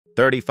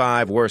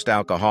35 Worst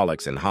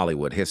Alcoholics in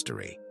Hollywood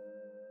History.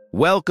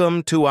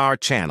 Welcome to our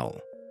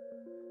channel.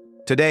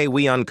 Today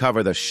we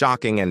uncover the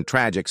shocking and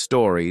tragic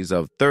stories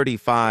of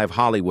 35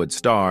 Hollywood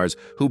stars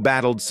who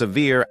battled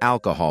severe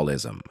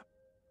alcoholism.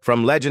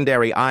 From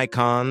legendary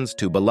icons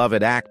to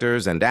beloved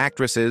actors and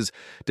actresses,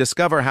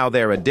 discover how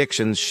their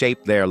addictions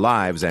shaped their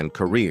lives and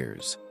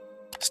careers.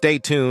 Stay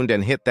tuned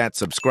and hit that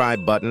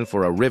subscribe button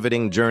for a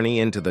riveting journey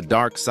into the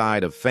dark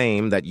side of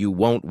fame that you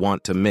won't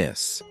want to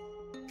miss.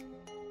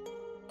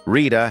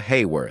 Rita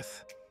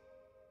Hayworth.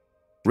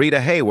 Rita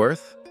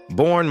Hayworth,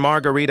 born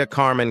Margarita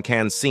Carmen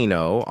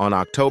Cancino on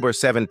October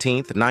 17,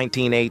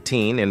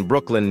 1918 in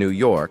Brooklyn, New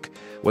York,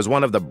 was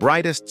one of the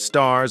brightest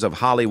stars of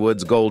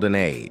Hollywood's golden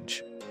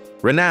age.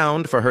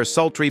 Renowned for her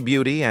sultry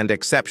beauty and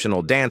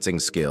exceptional dancing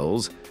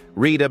skills,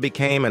 Rita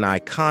became an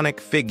iconic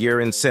figure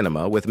in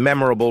cinema with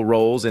memorable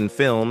roles in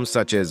films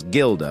such as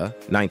Gilda,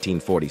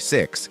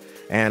 1946,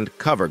 and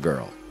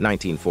CoverGirl,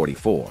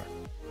 1944.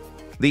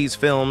 These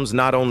films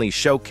not only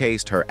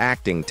showcased her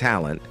acting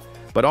talent,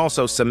 but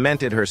also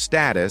cemented her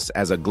status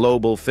as a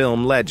global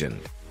film legend.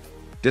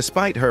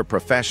 Despite her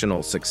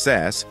professional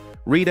success,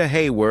 Rita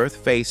Hayworth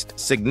faced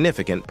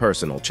significant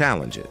personal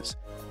challenges.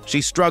 She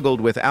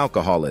struggled with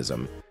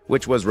alcoholism,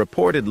 which was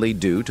reportedly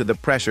due to the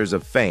pressures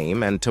of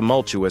fame and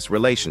tumultuous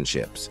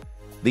relationships.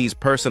 These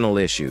personal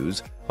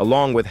issues,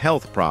 along with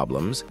health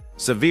problems,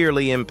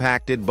 severely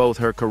impacted both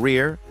her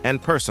career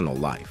and personal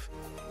life.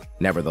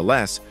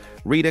 Nevertheless,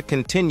 Rita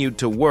continued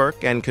to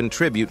work and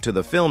contribute to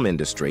the film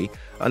industry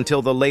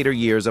until the later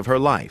years of her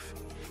life.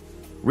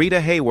 Rita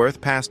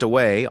Hayworth passed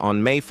away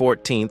on May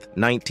 14,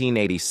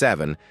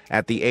 1987,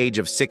 at the age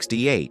of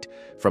 68,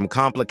 from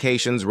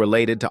complications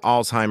related to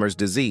Alzheimer's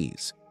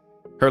disease.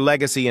 Her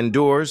legacy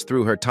endures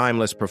through her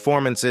timeless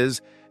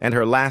performances and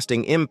her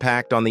lasting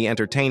impact on the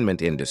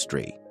entertainment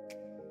industry.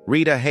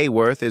 Rita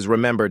Hayworth is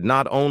remembered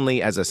not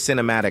only as a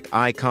cinematic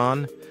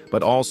icon,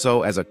 but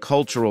also as a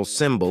cultural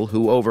symbol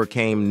who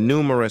overcame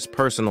numerous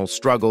personal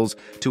struggles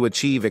to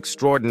achieve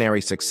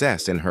extraordinary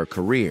success in her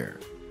career.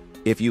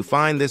 If you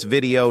find this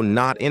video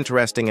not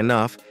interesting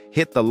enough,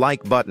 hit the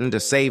like button to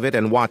save it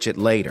and watch it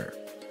later.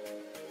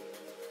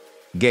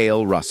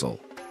 Gail Russell.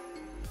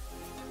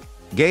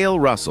 Gail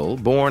Russell,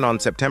 born on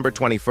September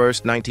 21,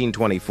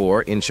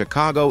 1924 in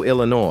Chicago,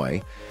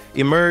 Illinois,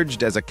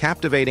 emerged as a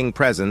captivating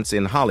presence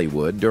in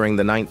Hollywood during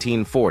the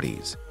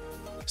 1940s.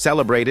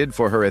 Celebrated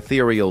for her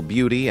ethereal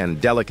beauty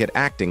and delicate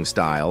acting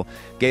style,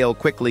 Gail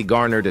quickly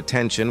garnered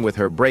attention with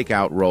her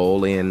breakout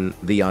role in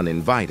The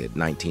Uninvited,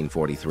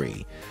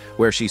 1943,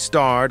 where she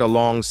starred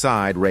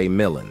alongside Ray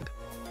Milland.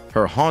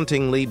 Her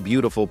hauntingly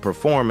beautiful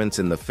performance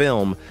in the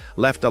film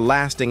left a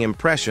lasting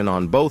impression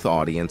on both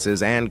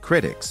audiences and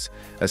critics,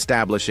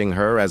 establishing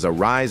her as a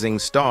rising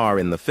star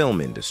in the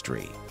film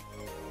industry.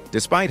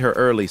 Despite her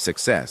early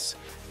success,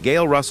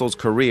 Gail Russell's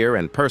career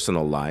and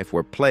personal life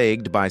were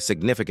plagued by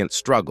significant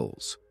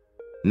struggles.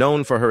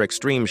 Known for her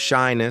extreme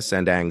shyness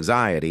and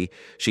anxiety,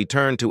 she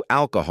turned to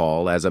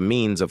alcohol as a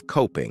means of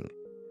coping,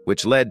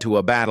 which led to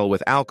a battle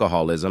with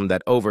alcoholism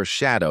that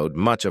overshadowed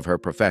much of her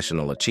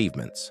professional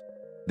achievements.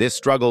 This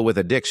struggle with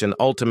addiction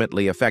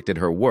ultimately affected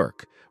her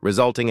work,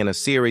 resulting in a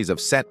series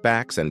of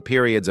setbacks and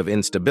periods of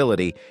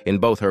instability in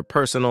both her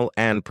personal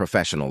and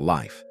professional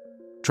life.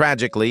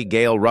 Tragically,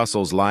 Gail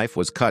Russell's life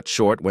was cut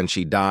short when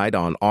she died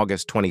on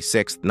August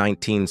 26,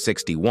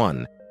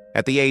 1961,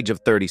 at the age of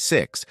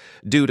 36,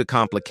 due to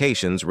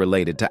complications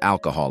related to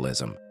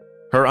alcoholism.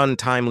 Her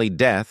untimely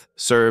death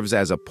serves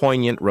as a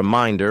poignant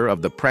reminder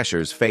of the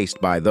pressures faced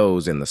by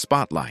those in the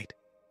spotlight.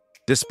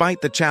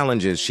 Despite the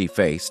challenges she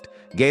faced,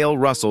 Gail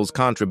Russell's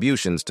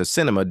contributions to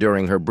cinema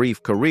during her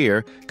brief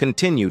career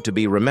continue to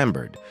be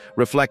remembered,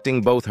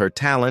 reflecting both her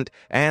talent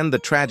and the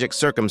tragic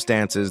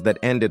circumstances that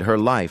ended her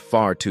life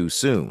far too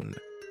soon.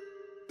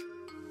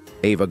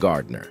 Ava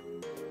Gardner.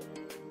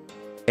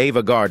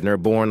 Ava Gardner,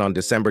 born on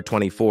December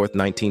 24,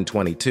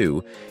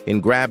 1922,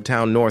 in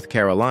Grabtown, North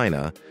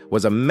Carolina,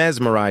 was a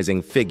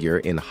mesmerizing figure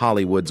in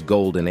Hollywood's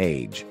golden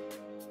age.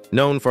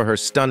 Known for her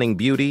stunning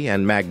beauty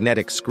and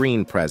magnetic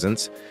screen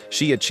presence,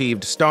 she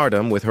achieved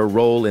stardom with her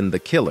role in The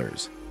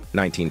Killers,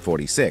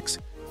 1946,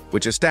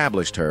 which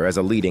established her as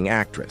a leading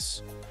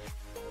actress.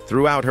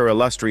 Throughout her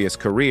illustrious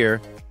career,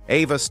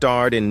 Ava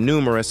starred in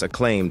numerous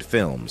acclaimed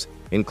films,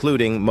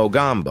 including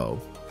Mogambo,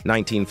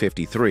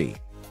 1953,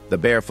 The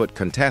Barefoot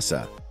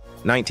Contessa,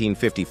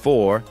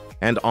 1954,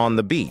 and On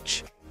the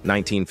Beach,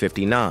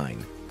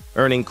 1959,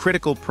 earning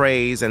critical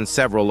praise and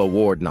several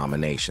award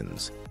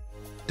nominations.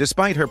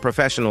 Despite her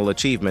professional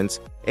achievements,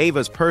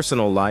 Ava's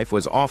personal life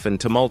was often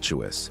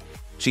tumultuous.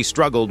 She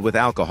struggled with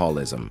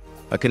alcoholism,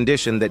 a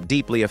condition that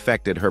deeply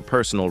affected her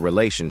personal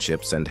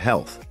relationships and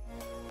health.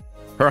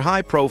 Her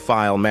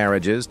high-profile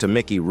marriages to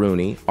Mickey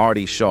Rooney,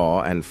 Artie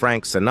Shaw, and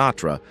Frank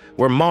Sinatra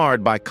were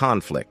marred by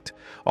conflict,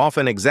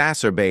 often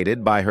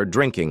exacerbated by her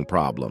drinking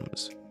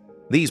problems.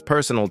 These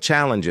personal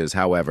challenges,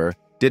 however,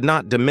 did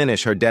not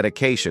diminish her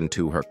dedication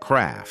to her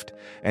craft,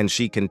 and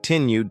she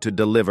continued to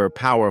deliver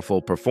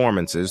powerful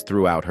performances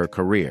throughout her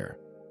career.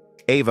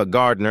 Ava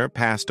Gardner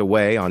passed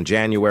away on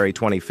January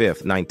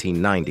 25,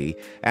 1990,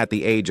 at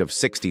the age of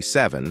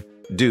 67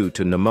 due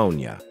to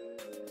pneumonia.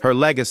 Her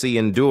legacy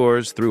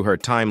endures through her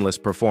timeless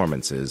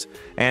performances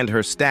and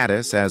her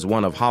status as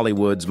one of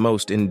Hollywood's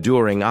most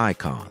enduring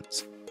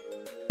icons.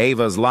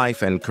 Ava's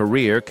life and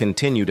career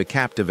continue to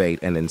captivate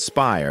and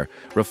inspire,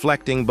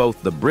 reflecting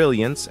both the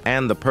brilliance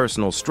and the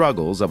personal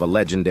struggles of a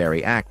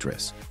legendary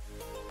actress.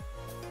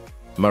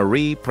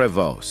 Marie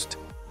Prévost.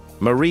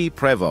 Marie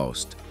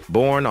Prévost,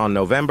 born on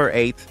November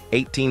 8,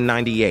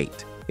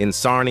 1898, in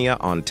Sarnia,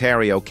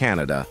 Ontario,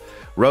 Canada,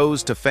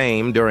 rose to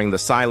fame during the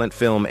silent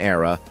film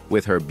era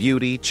with her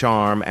beauty,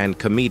 charm, and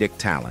comedic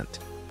talent.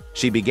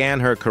 She began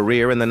her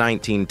career in the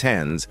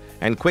 1910s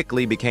and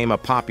quickly became a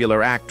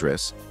popular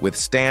actress with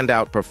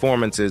standout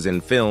performances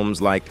in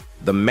films like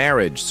The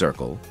Marriage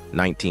Circle,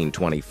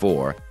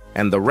 1924,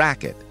 and The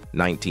Racket,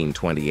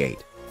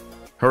 1928.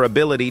 Her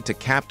ability to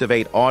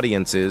captivate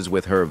audiences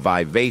with her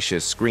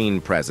vivacious screen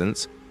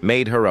presence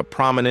made her a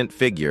prominent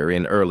figure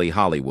in early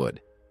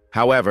Hollywood.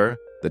 However,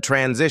 the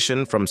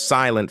transition from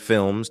silent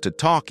films to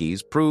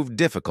talkies proved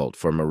difficult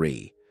for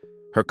Marie.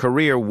 Her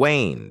career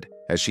waned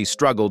as she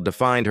struggled to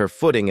find her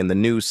footing in the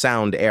new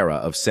sound era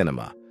of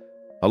cinema.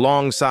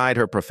 Alongside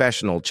her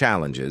professional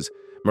challenges,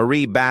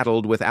 Marie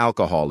battled with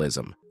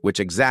alcoholism, which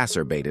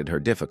exacerbated her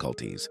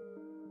difficulties.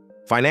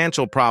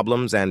 Financial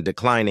problems and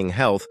declining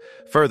health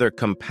further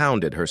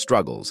compounded her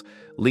struggles,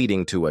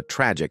 leading to a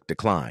tragic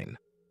decline.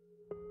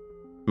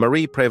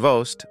 Marie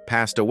Prévost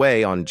passed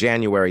away on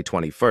January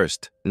 21,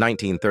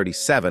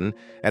 1937,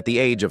 at the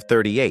age of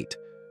 38,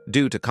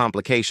 due to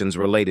complications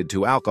related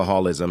to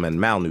alcoholism and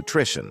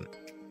malnutrition.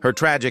 Her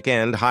tragic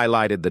end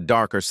highlighted the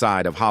darker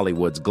side of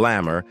Hollywood's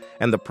glamour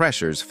and the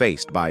pressures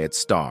faced by its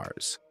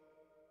stars.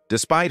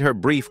 Despite her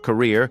brief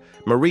career,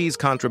 Marie's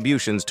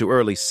contributions to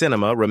early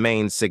cinema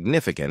remain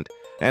significant,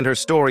 and her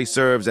story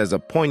serves as a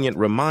poignant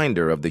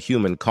reminder of the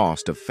human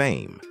cost of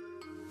fame.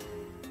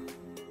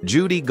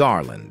 Judy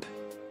Garland.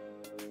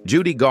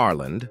 Judy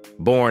Garland,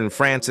 born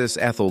Frances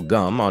Ethel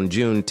Gumm on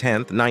June 10,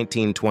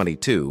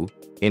 1922,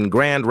 in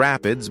Grand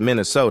Rapids,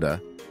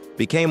 Minnesota,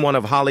 became one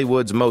of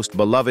Hollywood's most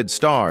beloved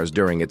stars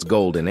during its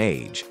golden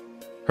age.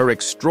 Her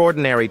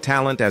extraordinary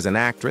talent as an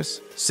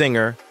actress,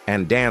 singer,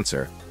 and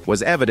dancer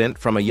was evident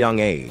from a young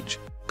age,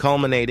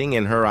 culminating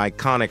in her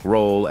iconic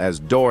role as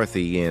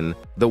Dorothy in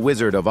The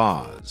Wizard of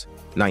Oz,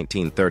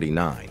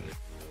 1939.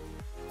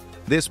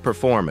 This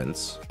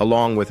performance,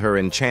 along with her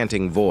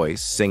enchanting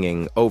voice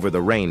singing Over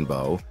the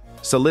Rainbow,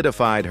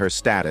 solidified her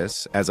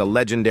status as a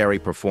legendary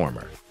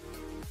performer.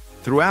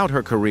 Throughout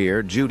her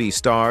career, Judy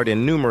starred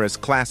in numerous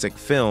classic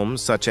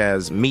films such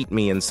as Meet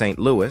Me in St.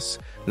 Louis,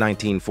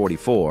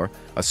 1944,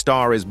 A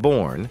Star is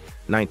Born,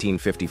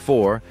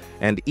 1954,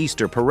 and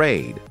Easter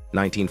Parade,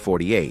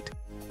 1948,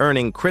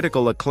 earning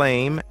critical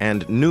acclaim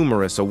and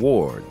numerous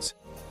awards.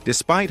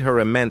 Despite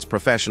her immense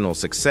professional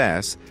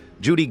success,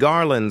 Judy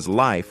Garland's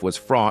life was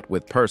fraught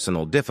with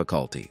personal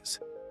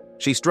difficulties.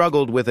 She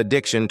struggled with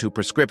addiction to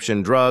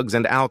prescription drugs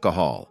and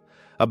alcohol,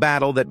 a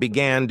battle that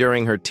began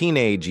during her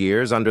teenage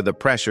years under the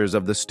pressures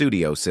of the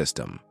studio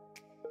system.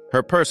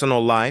 Her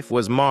personal life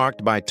was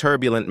marked by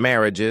turbulent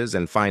marriages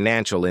and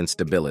financial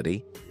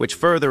instability, which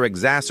further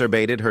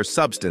exacerbated her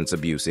substance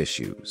abuse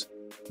issues.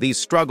 These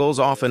struggles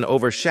often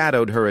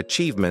overshadowed her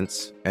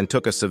achievements and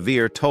took a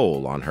severe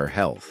toll on her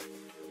health.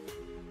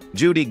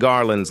 Judy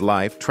Garland's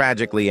life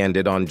tragically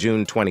ended on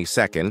June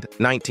 22,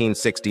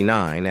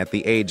 1969, at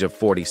the age of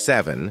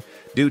 47,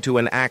 due to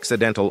an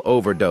accidental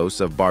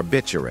overdose of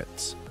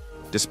barbiturates.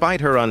 Despite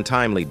her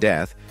untimely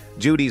death,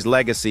 Judy's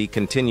legacy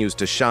continues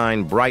to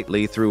shine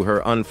brightly through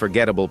her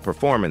unforgettable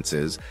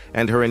performances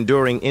and her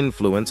enduring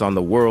influence on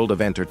the world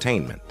of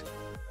entertainment.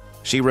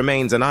 She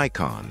remains an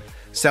icon,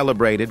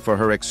 celebrated for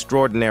her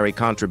extraordinary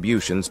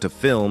contributions to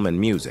film and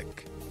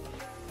music.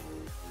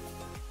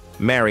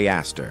 Mary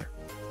Astor.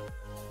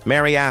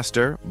 Mary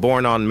Astor,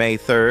 born on May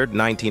 3,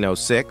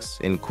 1906,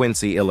 in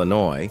Quincy,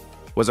 Illinois,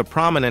 was a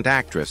prominent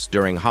actress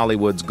during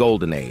Hollywood's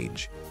golden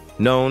age,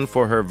 known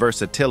for her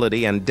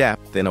versatility and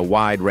depth in a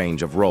wide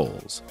range of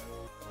roles.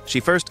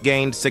 She first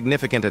gained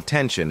significant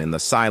attention in the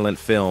silent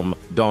film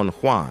Don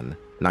Juan,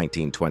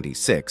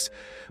 1926,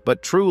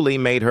 but truly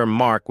made her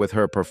mark with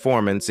her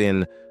performance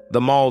in The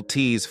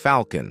Maltese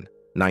Falcon,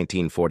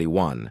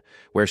 1941,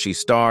 where she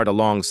starred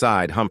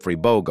alongside Humphrey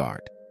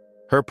Bogart.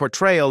 Her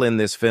portrayal in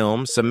this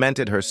film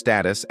cemented her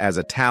status as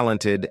a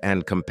talented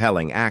and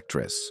compelling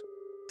actress.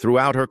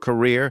 Throughout her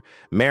career,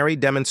 Mary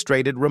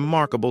demonstrated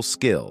remarkable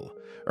skill,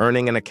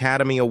 earning an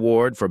Academy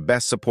Award for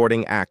Best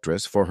Supporting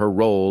Actress for her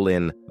role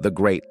in The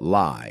Great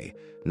Lie,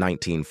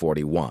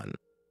 1941.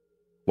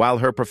 While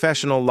her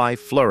professional life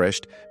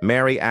flourished,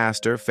 Mary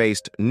Astor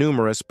faced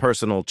numerous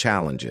personal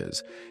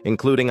challenges,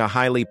 including a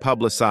highly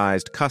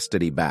publicized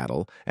custody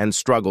battle and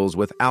struggles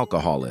with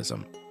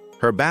alcoholism.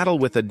 Her battle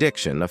with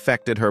addiction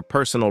affected her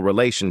personal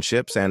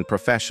relationships and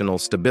professional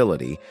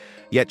stability,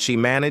 yet she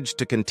managed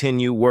to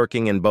continue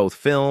working in both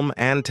film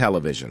and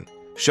television,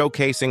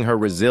 showcasing her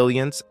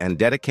resilience and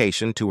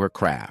dedication to her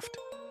craft.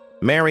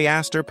 Mary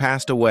Astor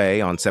passed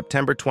away on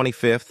September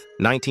 25,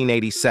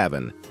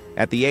 1987,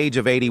 at the age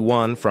of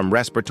 81 from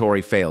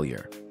respiratory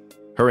failure.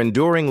 Her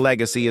enduring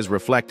legacy is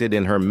reflected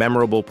in her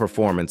memorable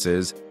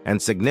performances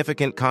and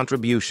significant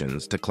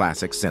contributions to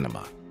classic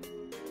cinema.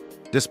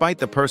 Despite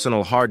the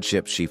personal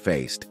hardships she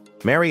faced,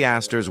 Mary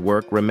Astor's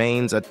work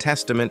remains a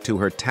testament to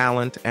her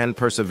talent and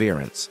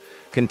perseverance,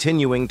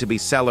 continuing to be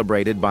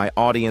celebrated by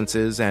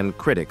audiences and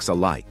critics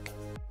alike.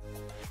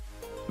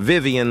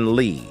 Vivien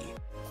Leigh.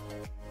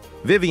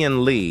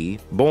 Vivien Leigh,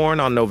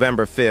 born on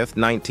November 5,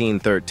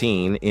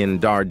 1913, in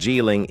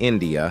Darjeeling,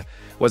 India,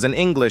 was an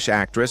English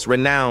actress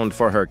renowned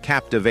for her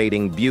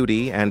captivating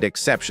beauty and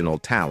exceptional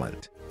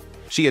talent.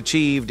 She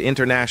achieved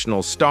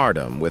international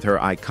stardom with her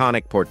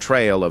iconic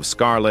portrayal of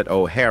Scarlett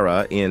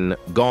O'Hara in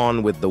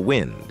Gone with the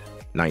Wind,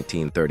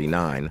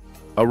 1939,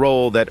 a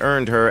role that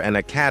earned her an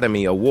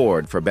Academy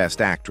Award for Best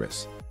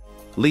Actress.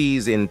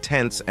 Leigh's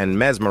intense and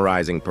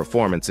mesmerizing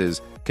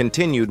performances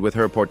continued with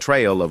her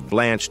portrayal of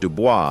Blanche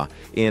Dubois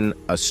in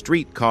A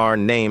Streetcar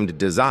Named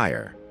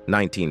Desire,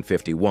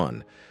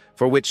 1951,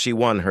 for which she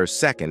won her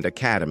second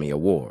Academy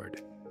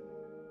Award.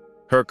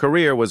 Her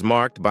career was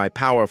marked by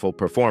powerful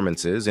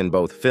performances in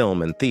both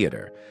film and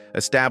theater,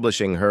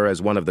 establishing her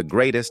as one of the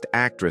greatest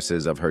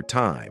actresses of her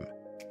time.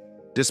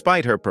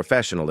 Despite her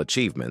professional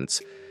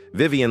achievements,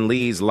 Vivien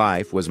Leigh's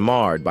life was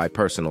marred by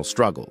personal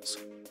struggles.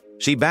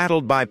 She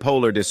battled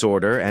bipolar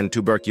disorder and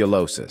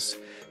tuberculosis,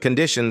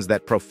 conditions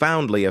that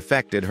profoundly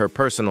affected her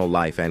personal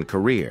life and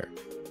career.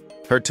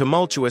 Her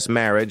tumultuous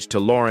marriage to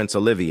Laurence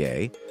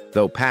Olivier,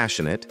 though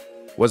passionate,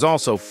 was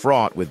also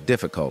fraught with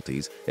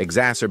difficulties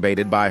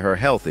exacerbated by her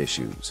health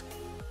issues.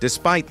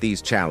 Despite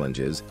these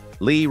challenges,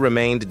 Leigh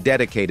remained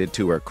dedicated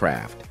to her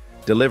craft,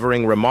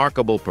 delivering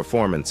remarkable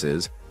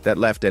performances that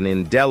left an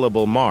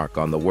indelible mark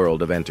on the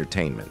world of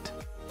entertainment.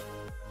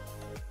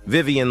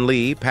 Vivien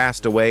Leigh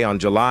passed away on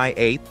July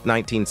 8,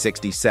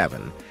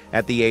 1967,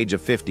 at the age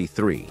of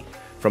 53,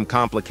 from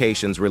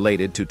complications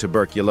related to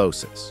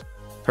tuberculosis.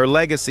 Her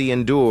legacy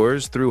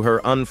endures through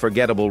her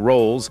unforgettable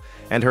roles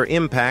and her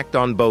impact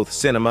on both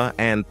cinema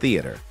and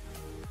theater.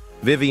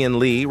 Vivien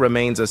Leigh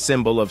remains a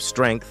symbol of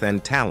strength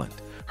and talent,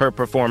 her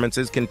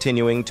performances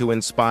continuing to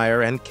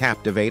inspire and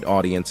captivate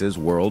audiences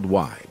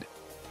worldwide.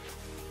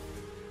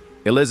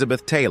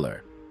 Elizabeth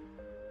Taylor.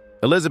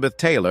 Elizabeth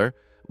Taylor,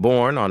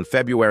 born on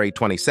February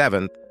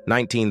 27,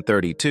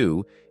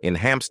 1932, in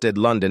Hampstead,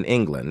 London,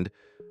 England,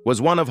 was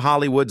one of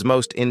Hollywood's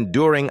most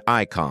enduring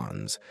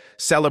icons,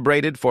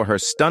 celebrated for her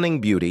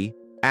stunning beauty,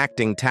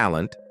 acting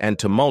talent, and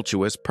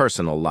tumultuous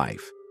personal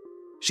life.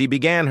 She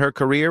began her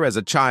career as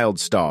a child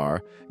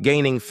star,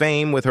 gaining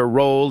fame with her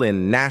role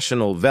in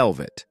National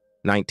Velvet,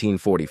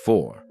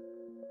 1944.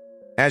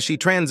 As she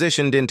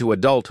transitioned into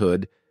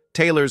adulthood,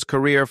 Taylor's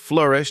career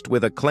flourished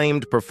with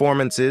acclaimed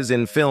performances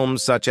in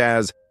films such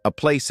as A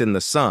Place in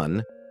the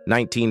Sun,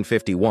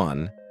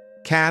 1951,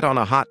 Cat on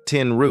a Hot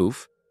Tin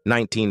Roof,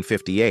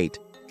 1958,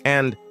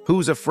 and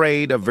Who's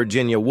Afraid of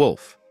Virginia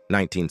Woolf,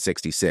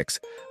 1966,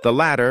 the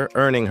latter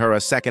earning her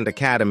a second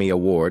Academy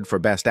Award for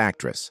Best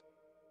Actress.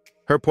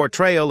 Her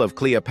portrayal of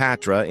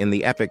Cleopatra in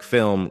the epic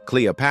film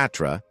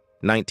Cleopatra,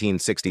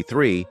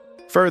 1963,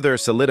 further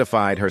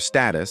solidified her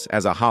status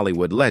as a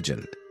Hollywood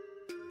legend.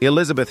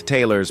 Elizabeth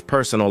Taylor's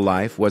personal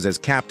life was as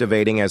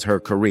captivating as her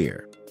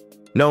career.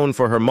 Known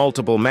for her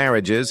multiple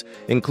marriages,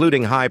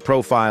 including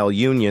high-profile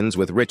unions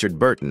with Richard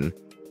Burton,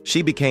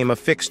 she became a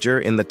fixture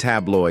in the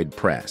tabloid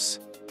press.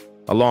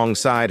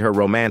 Alongside her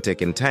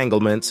romantic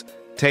entanglements,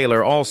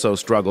 Taylor also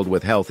struggled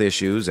with health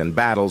issues and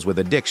battles with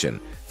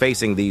addiction,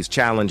 facing these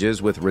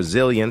challenges with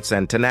resilience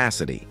and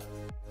tenacity.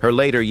 Her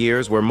later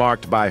years were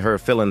marked by her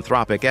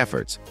philanthropic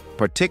efforts,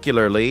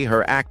 particularly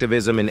her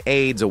activism in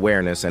AIDS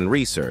awareness and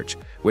research,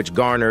 which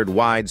garnered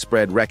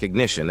widespread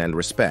recognition and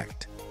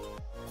respect.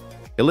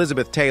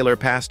 Elizabeth Taylor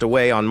passed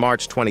away on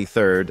March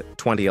 23,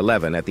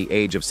 2011, at the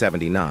age of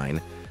 79,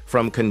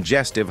 from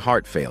congestive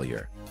heart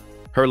failure.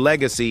 Her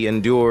legacy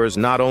endures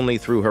not only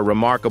through her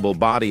remarkable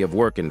body of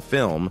work in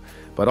film,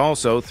 but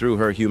also through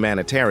her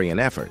humanitarian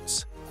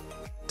efforts.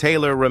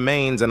 Taylor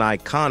remains an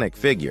iconic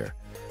figure,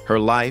 her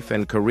life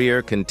and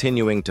career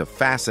continuing to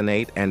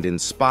fascinate and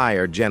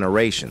inspire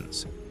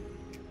generations.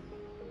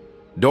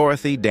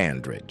 Dorothy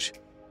Dandridge.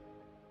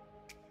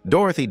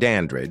 Dorothy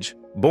Dandridge,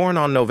 born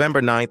on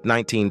November 9,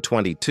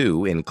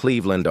 1922, in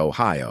Cleveland,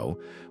 Ohio,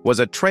 was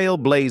a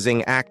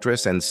trailblazing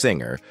actress and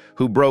singer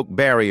who broke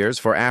barriers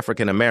for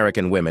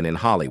African-American women in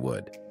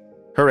Hollywood.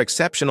 Her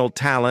exceptional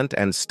talent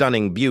and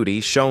stunning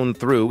beauty shone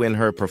through in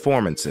her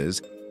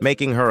performances,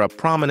 making her a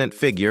prominent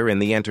figure in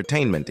the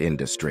entertainment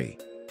industry.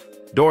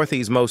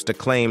 Dorothy's most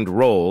acclaimed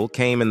role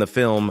came in the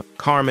film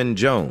Carmen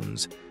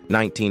Jones,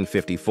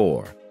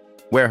 1954,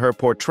 where her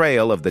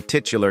portrayal of the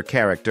titular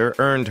character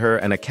earned her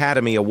an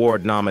Academy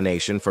Award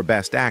nomination for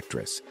Best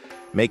Actress,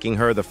 making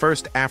her the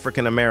first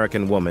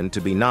African-American woman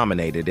to be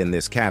nominated in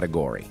this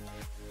category.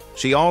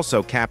 She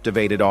also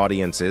captivated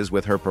audiences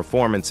with her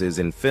performances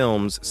in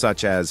films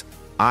such as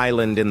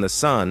Island in the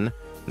Sun,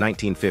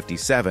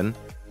 1957,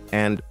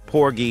 and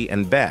Porgy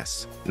and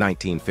Bess,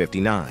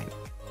 1959.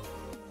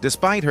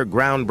 Despite her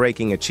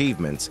groundbreaking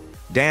achievements,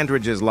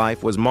 Dandridge's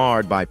life was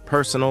marred by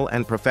personal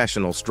and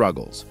professional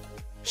struggles.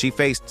 She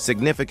faced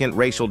significant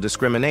racial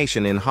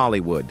discrimination in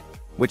Hollywood,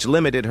 which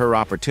limited her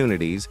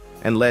opportunities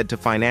and led to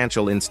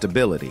financial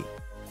instability.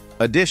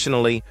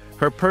 Additionally,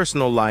 her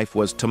personal life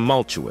was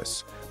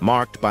tumultuous,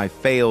 marked by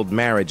failed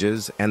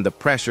marriages and the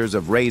pressures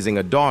of raising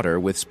a daughter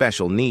with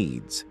special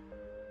needs.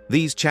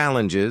 These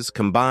challenges,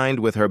 combined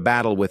with her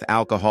battle with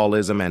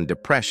alcoholism and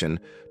depression,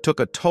 took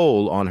a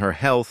toll on her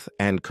health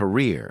and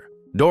career.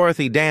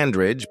 Dorothy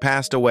Dandridge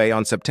passed away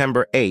on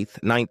September 8,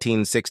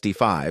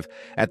 1965,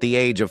 at the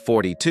age of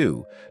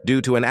 42,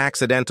 due to an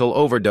accidental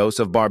overdose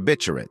of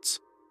barbiturates.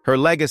 Her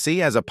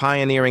legacy as a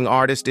pioneering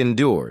artist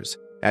endures,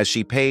 as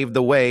she paved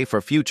the way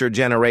for future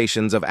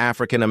generations of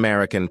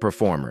African-American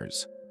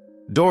performers.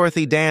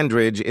 Dorothy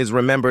Dandridge is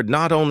remembered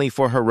not only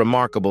for her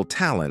remarkable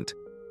talent,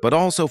 but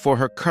also for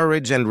her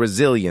courage and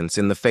resilience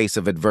in the face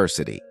of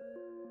adversity.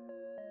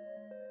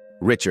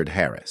 Richard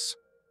Harris.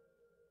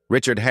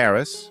 Richard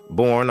Harris,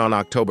 born on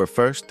October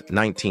 1,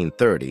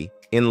 1930,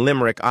 in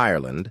Limerick,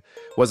 Ireland,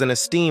 was an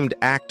esteemed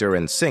actor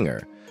and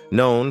singer,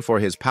 known for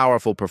his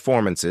powerful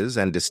performances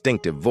and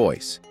distinctive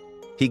voice.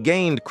 He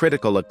gained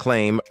critical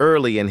acclaim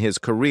early in his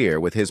career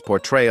with his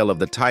portrayal of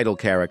the title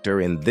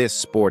character in This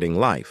Sporting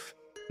Life,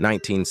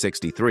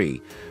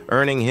 1963,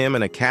 earning him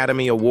an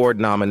Academy Award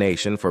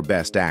nomination for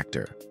Best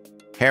Actor.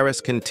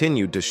 Harris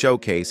continued to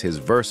showcase his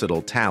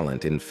versatile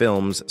talent in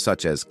films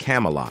such as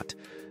Camelot,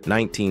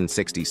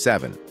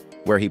 1967,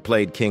 where he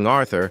played King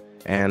Arthur,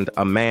 and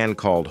A Man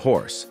Called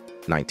Horse,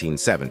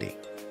 1970.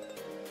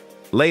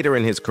 Later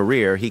in his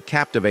career, he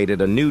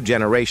captivated a new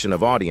generation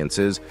of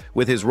audiences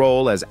with his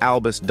role as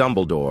Albus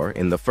Dumbledore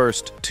in the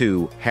first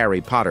two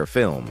Harry Potter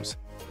films.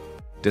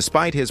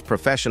 Despite his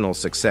professional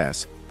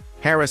success,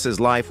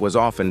 Harris's life was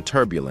often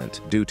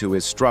turbulent due to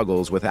his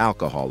struggles with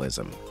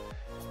alcoholism.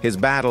 His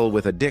battle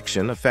with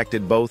addiction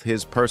affected both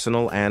his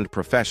personal and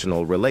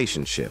professional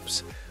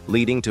relationships,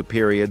 leading to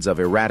periods of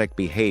erratic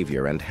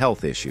behavior and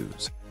health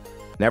issues.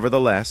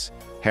 Nevertheless,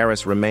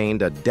 Harris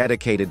remained a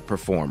dedicated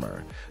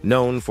performer,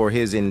 known for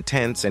his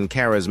intense and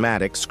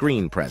charismatic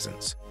screen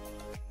presence.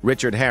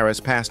 Richard Harris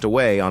passed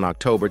away on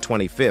October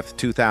 25,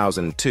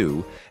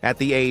 2002, at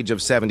the age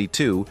of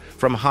 72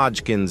 from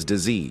Hodgkin's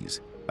disease,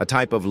 a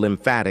type of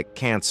lymphatic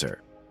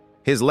cancer.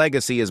 His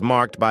legacy is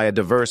marked by a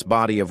diverse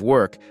body of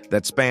work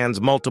that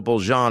spans multiple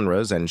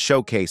genres and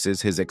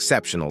showcases his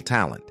exceptional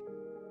talent.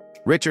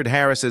 Richard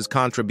Harris's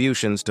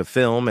contributions to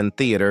film and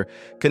theater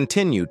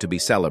continue to be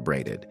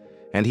celebrated,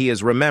 and he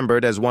is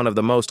remembered as one of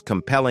the most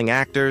compelling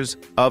actors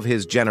of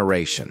his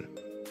generation.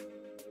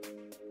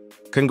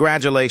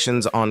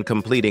 Congratulations on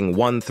completing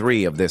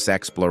 1/3 of this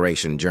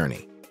exploration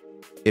journey.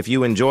 If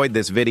you enjoyed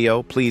this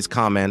video, please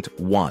comment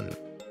 1.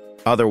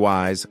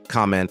 Otherwise,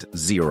 comment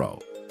 0.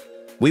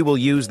 We will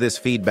use this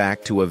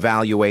feedback to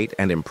evaluate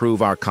and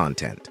improve our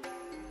content.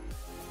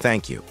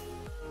 Thank you.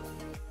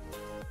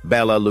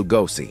 Bela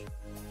Lugosi.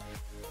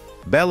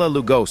 Bela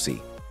Lugosi,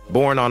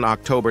 born on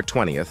October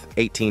 20,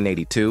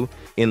 1882,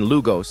 in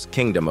Lugos,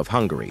 Kingdom of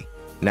Hungary,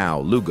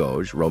 now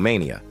Lugoj,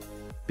 Romania,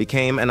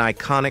 became an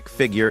iconic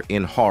figure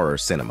in horror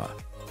cinema.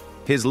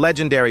 His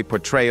legendary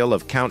portrayal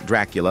of Count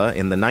Dracula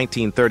in the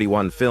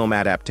 1931 film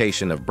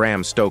adaptation of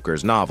Bram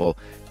Stoker's novel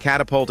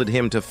catapulted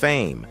him to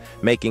fame,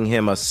 making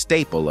him a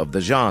staple of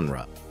the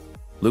genre.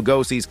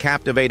 Lugosi's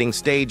captivating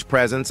stage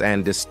presence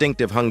and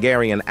distinctive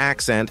Hungarian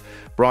accent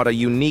brought a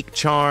unique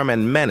charm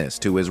and menace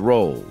to his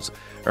roles,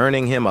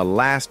 earning him a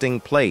lasting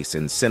place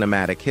in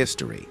cinematic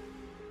history.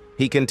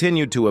 He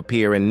continued to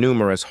appear in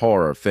numerous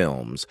horror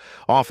films,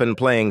 often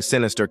playing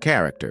sinister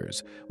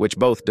characters, which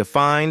both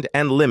defined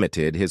and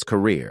limited his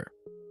career.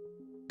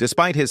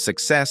 Despite his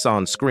success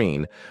on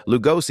screen,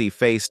 Lugosi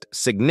faced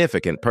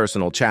significant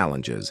personal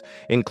challenges,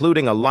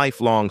 including a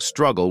lifelong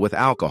struggle with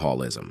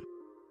alcoholism.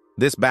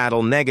 This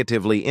battle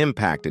negatively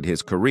impacted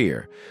his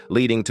career,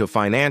 leading to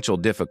financial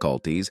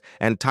difficulties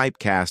and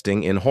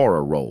typecasting in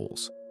horror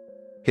roles.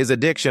 His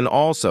addiction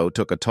also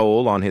took a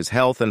toll on his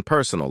health and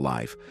personal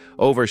life,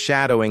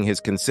 overshadowing his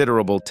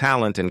considerable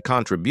talent and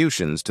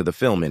contributions to the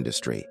film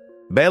industry.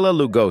 Bela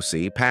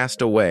Lugosi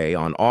passed away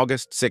on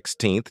August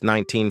 16,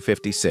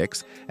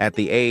 1956, at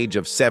the age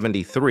of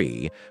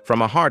 73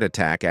 from a heart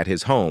attack at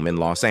his home in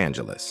Los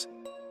Angeles.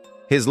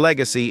 His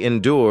legacy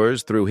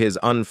endures through his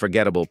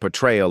unforgettable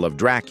portrayal of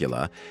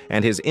Dracula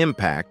and his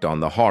impact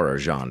on the horror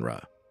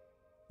genre.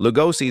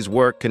 Lugosi's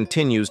work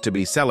continues to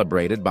be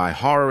celebrated by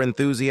horror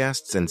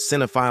enthusiasts and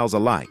cinephiles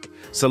alike,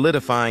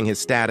 solidifying his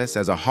status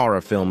as a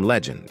horror film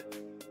legend.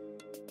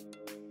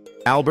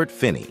 Albert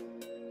Finney.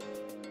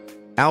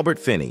 Albert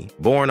Finney,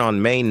 born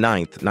on May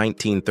 9,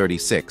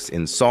 1936,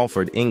 in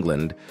Salford,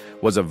 England,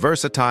 was a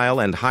versatile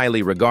and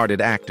highly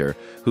regarded actor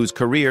whose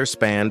career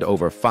spanned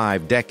over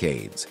 5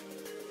 decades.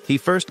 He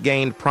first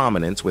gained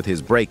prominence with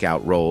his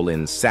breakout role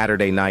in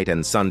Saturday Night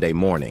and Sunday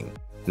Morning,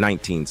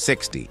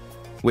 1960,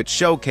 which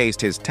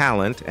showcased his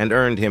talent and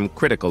earned him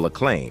critical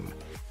acclaim.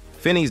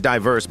 Finney's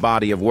diverse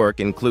body of work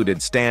included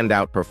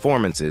standout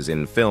performances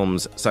in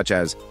films such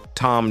as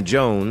Tom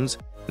Jones,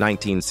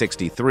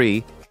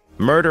 1963,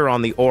 Murder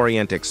on the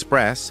Orient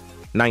Express,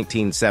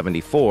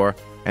 1974,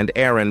 and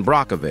Erin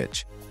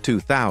Brockovich,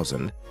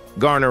 2000,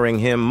 garnering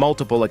him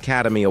multiple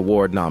Academy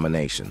Award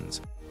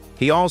nominations.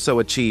 He also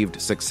achieved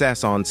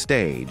success on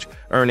stage,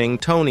 earning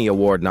Tony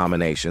Award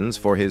nominations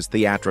for his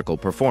theatrical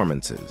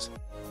performances.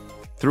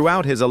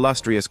 Throughout his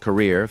illustrious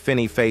career,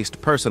 Finney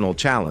faced personal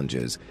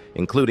challenges,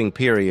 including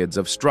periods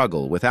of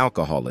struggle with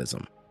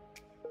alcoholism.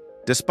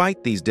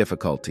 Despite these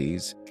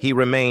difficulties, he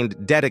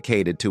remained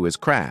dedicated to his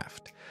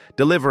craft,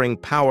 delivering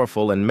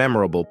powerful and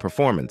memorable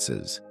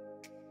performances.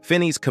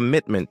 Finney's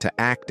commitment to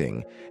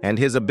acting and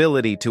his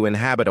ability to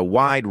inhabit a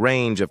wide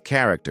range of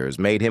characters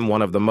made him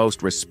one of the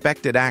most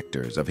respected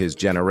actors of his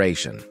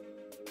generation.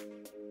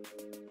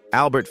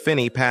 Albert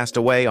Finney passed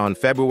away on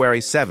February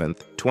 7,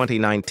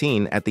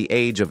 2019, at the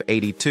age of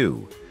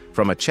 82,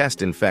 from a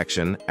chest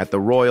infection at the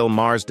Royal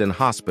Marsden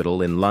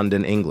Hospital in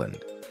London,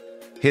 England.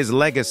 His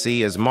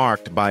legacy is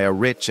marked by a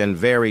rich and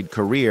varied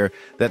career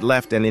that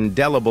left an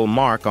indelible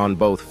mark on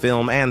both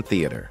film and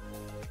theater.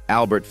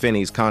 Albert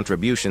Finney's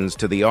contributions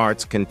to the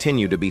arts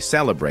continue to be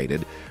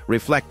celebrated,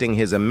 reflecting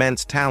his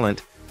immense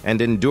talent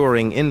and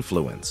enduring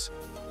influence.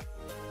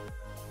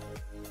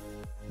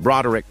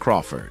 Broderick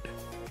Crawford.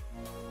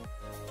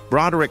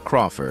 Broderick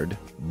Crawford,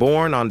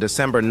 born on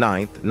December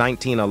 9,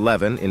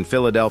 1911 in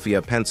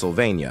Philadelphia,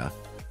 Pennsylvania,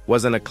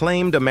 was an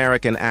acclaimed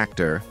American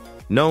actor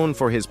known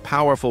for his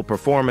powerful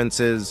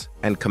performances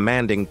and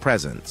commanding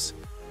presence.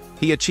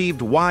 He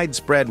achieved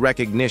widespread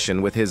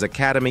recognition with his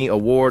Academy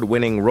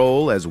Award-winning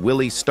role as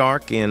Willie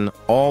Stark in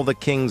All the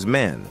King's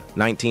Men,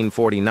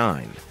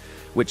 1949,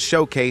 which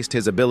showcased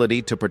his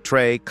ability to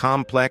portray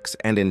complex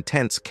and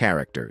intense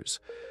characters.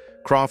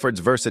 Crawford's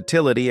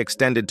versatility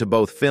extended to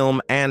both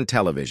film and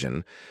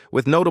television,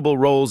 with notable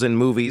roles in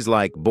movies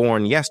like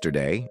Born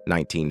Yesterday,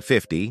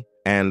 1950,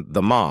 and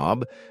The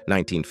Mob,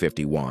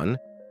 1951,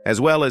 as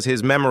well as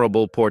his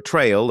memorable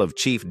portrayal of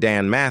Chief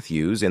Dan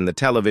Matthews in the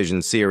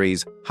television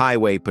series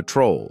Highway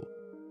Patrol.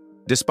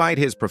 Despite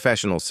his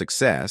professional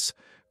success,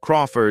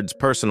 Crawford's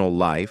personal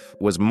life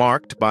was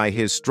marked by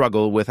his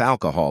struggle with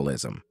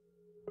alcoholism.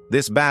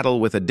 This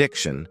battle with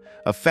addiction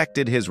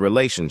affected his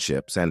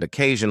relationships and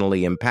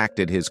occasionally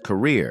impacted his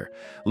career,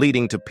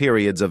 leading to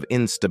periods of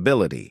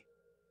instability.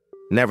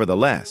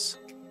 Nevertheless,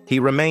 he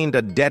remained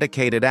a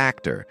dedicated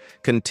actor,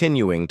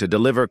 continuing to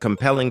deliver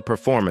compelling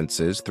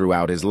performances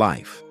throughout his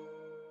life.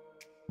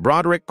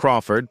 Broderick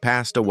Crawford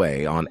passed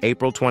away on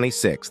April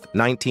 26,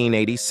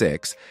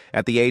 1986,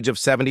 at the age of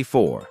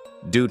 74,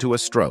 due to a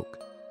stroke.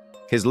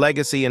 His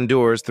legacy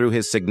endures through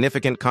his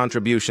significant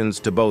contributions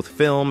to both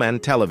film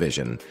and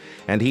television,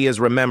 and he is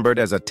remembered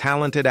as a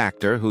talented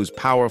actor whose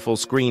powerful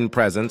screen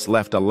presence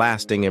left a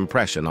lasting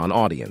impression on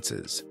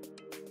audiences.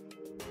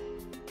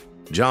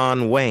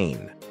 John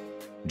Wayne.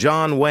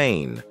 John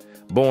Wayne,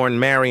 born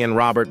Marion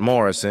Robert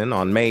Morrison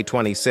on May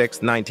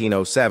 26,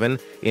 1907,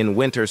 in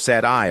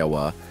Winterset,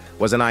 Iowa,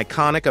 was an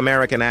iconic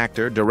American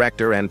actor,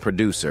 director, and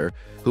producer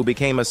who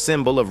became a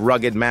symbol of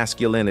rugged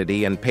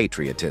masculinity and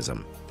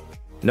patriotism.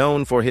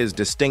 Known for his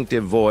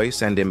distinctive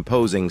voice and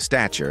imposing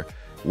stature,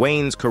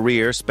 Wayne's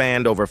career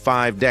spanned over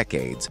 5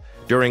 decades,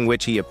 during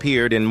which he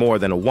appeared in more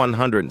than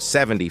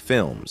 170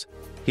 films.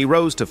 He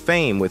rose to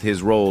fame with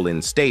his role in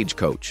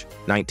Stagecoach,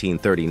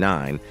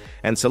 1939,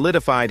 and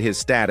solidified his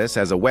status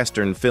as a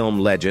Western film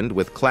legend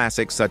with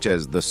classics such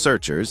as The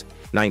Searchers,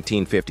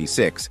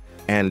 1956,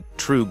 and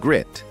True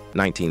Grit,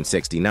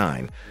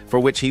 1969, for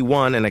which he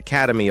won an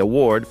Academy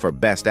Award for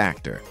Best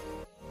Actor.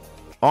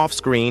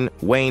 Off-screen,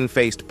 Wayne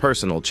faced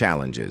personal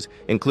challenges,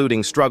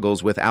 including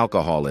struggles with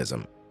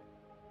alcoholism.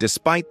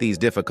 Despite these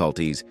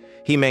difficulties,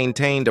 he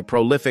maintained a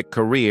prolific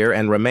career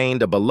and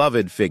remained a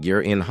beloved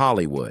figure in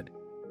Hollywood.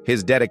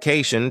 His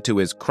dedication to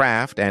his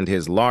craft and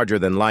his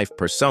larger-than-life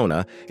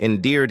persona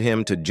endeared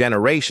him to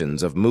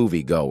generations of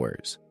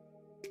moviegoers.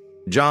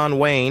 John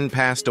Wayne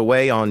passed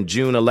away on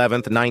June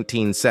 11,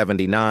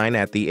 1979,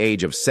 at the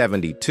age of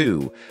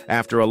 72,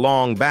 after a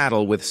long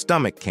battle with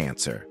stomach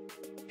cancer.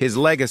 His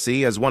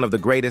legacy as one of the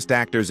greatest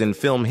actors in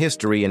film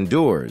history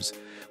endures,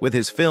 with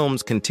his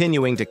films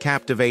continuing to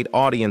captivate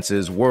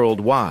audiences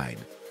worldwide.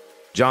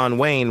 John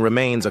Wayne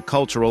remains a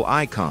cultural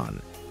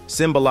icon,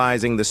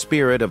 symbolizing the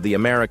spirit of the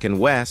American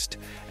West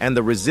and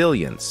the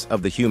resilience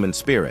of the human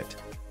spirit.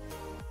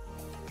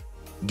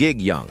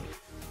 Gig Young.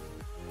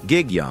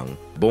 Gig Young,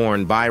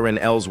 born Byron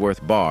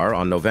Ellsworth Barr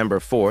on November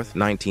 4,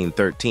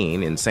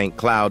 1913, in St.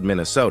 Cloud,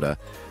 Minnesota,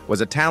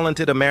 was a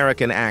talented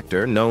American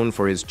actor known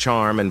for his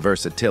charm and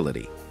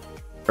versatility.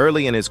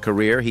 Early in his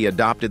career, he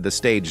adopted the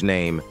stage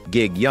name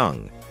Gig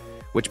Young,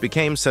 which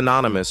became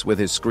synonymous with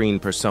his screen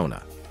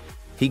persona.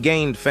 He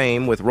gained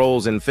fame with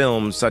roles in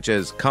films such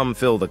as Come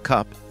Fill the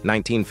Cup,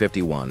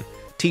 1951,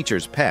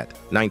 Teacher's Pet,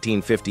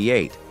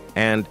 1958,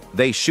 and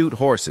They Shoot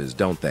Horses,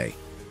 Don't They?,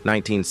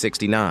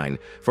 1969,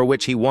 for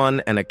which he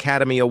won an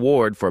Academy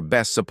Award for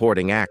Best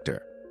Supporting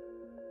Actor.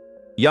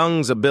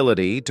 Young's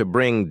ability to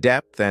bring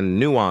depth and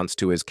nuance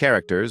to his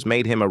characters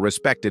made him a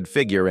respected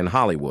figure in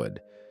Hollywood.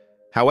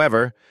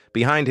 However,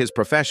 behind his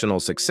professional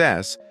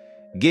success,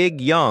 Gig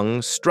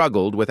Young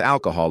struggled with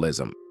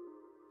alcoholism.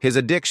 His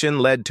addiction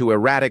led to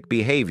erratic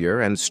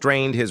behavior and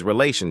strained his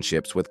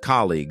relationships with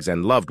colleagues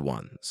and loved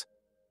ones.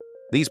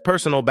 These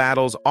personal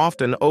battles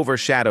often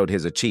overshadowed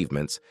his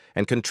achievements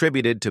and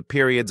contributed to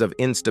periods of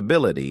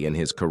instability in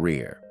his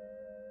career.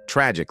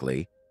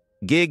 Tragically,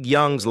 Gig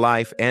Young's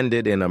life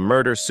ended in a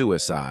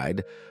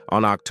murder-suicide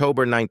on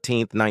October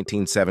 19,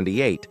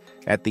 1978,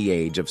 at the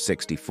age of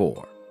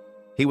 64.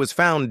 He was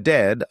found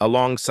dead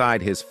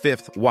alongside his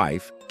fifth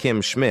wife,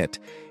 Kim Schmidt,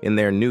 in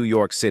their New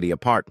York City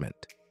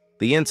apartment.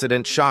 The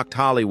incident shocked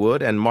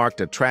Hollywood and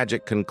marked a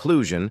tragic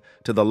conclusion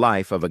to the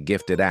life of a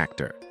gifted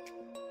actor.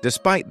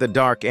 Despite the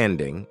dark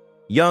ending,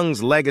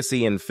 Young's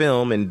legacy in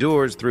film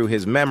endures through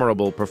his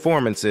memorable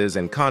performances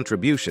and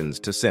contributions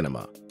to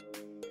cinema.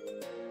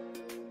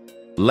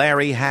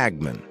 Larry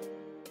Hagman.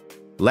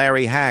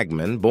 Larry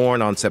Hagman,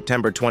 born on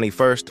September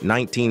 21,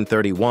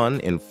 1931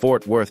 in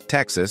Fort Worth,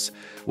 Texas,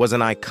 was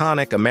an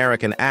iconic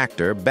American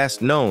actor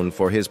best known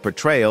for his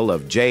portrayal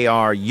of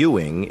J.R.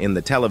 Ewing in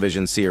the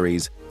television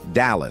series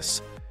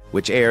Dallas,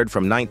 which aired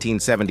from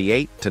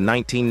 1978 to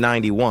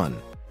 1991.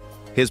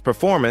 His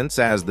performance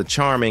as the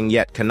charming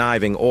yet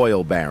conniving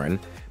oil baron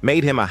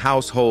made him a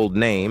household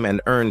name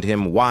and earned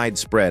him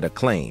widespread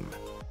acclaim.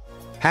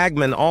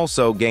 Hagman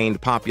also gained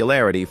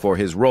popularity for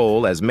his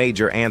role as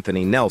Major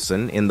Anthony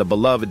Nelson in the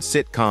beloved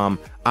sitcom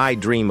I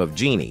Dream of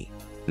Jeannie,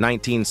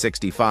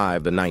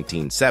 1965 to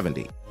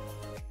 1970.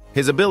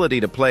 His ability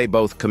to play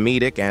both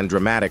comedic and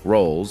dramatic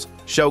roles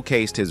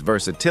showcased his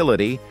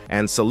versatility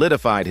and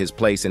solidified his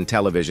place in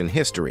television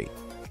history.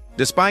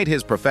 Despite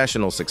his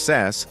professional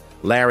success,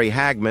 Larry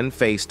Hagman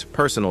faced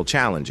personal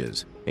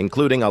challenges,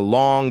 including a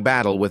long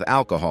battle with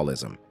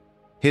alcoholism.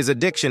 His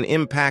addiction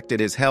impacted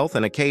his health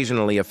and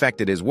occasionally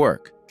affected his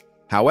work.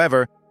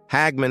 However,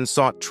 Hagman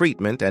sought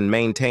treatment and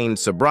maintained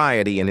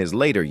sobriety in his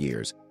later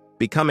years,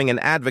 becoming an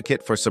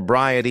advocate for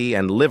sobriety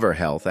and liver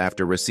health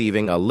after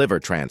receiving a liver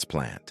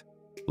transplant.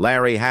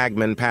 Larry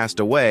Hagman passed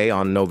away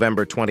on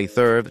November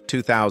 23,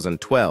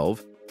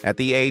 2012, at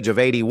the age of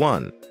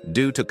 81,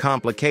 due to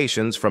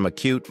complications from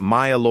acute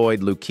myeloid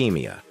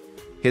leukemia.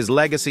 His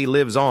legacy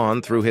lives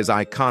on through his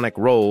iconic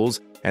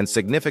roles and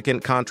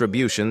significant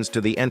contributions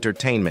to the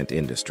entertainment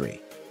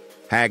industry.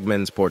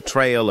 Hagman's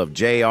portrayal of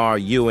J.R.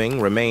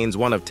 Ewing remains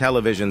one of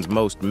television's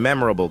most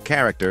memorable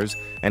characters,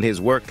 and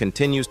his work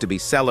continues to be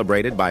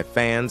celebrated by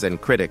fans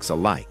and critics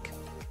alike.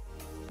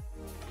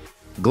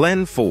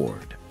 Glenn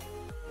Ford.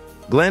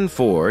 Glenn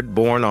Ford,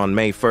 born on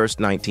May 1,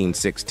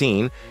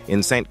 1916,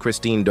 in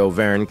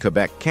Sainte-Christine-d'Auvergne,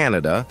 Quebec,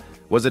 Canada,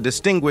 was a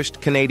distinguished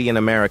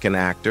Canadian-American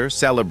actor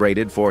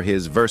celebrated for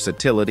his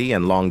versatility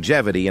and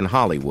longevity in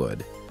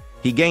Hollywood.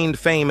 He gained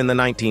fame in the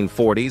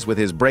 1940s with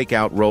his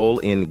breakout role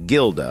in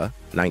Gilda,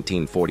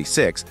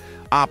 1946,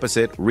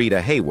 opposite Rita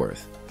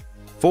Hayworth.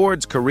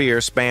 Ford's career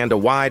spanned a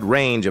wide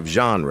range of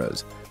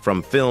genres,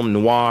 from film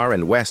noir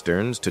and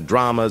westerns to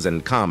dramas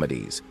and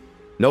comedies.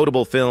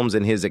 Notable films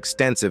in his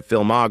extensive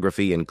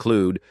filmography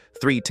include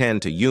 3:10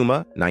 to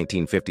Yuma,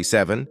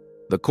 1957,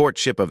 The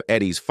Courtship of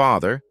Eddie's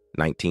Father,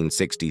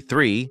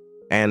 1963,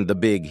 and The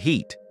Big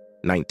Heat,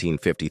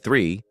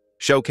 1953,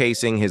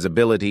 showcasing his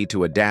ability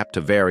to adapt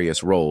to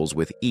various roles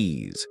with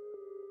ease.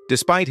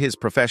 Despite his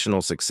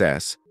professional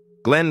success,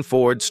 Glenn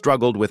Ford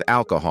struggled with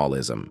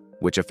alcoholism,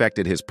 which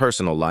affected his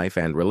personal life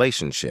and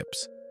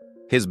relationships.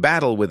 His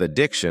battle with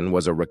addiction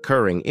was a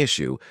recurring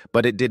issue,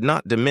 but it did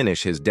not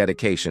diminish his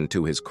dedication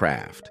to his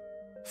craft.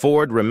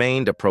 Ford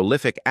remained a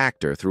prolific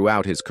actor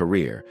throughout his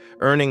career,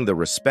 earning the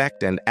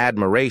respect and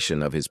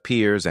admiration of his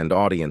peers and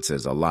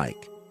audiences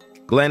alike.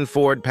 Glenn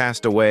Ford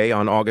passed away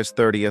on August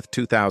 30,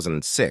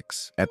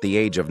 2006, at the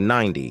age of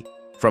 90,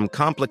 from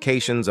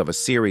complications of a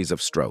series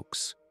of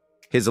strokes.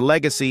 His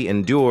legacy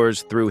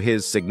endures through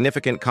his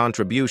significant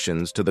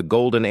contributions to the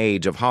golden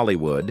age of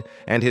Hollywood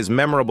and his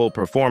memorable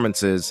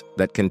performances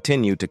that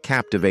continue to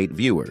captivate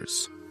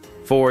viewers.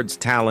 Ford's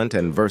talent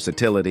and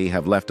versatility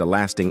have left a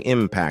lasting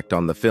impact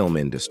on the film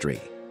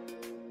industry.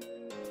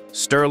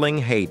 Sterling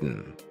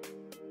Hayden.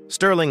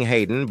 Sterling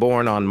Hayden,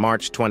 born on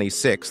March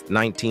 26,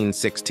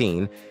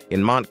 1916,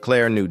 in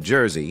Montclair, New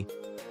Jersey,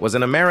 was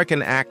an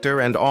American actor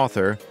and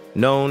author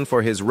known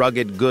for his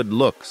rugged good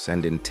looks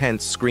and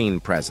intense screen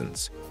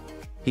presence.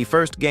 He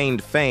first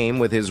gained fame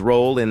with his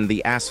role in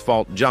The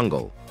Asphalt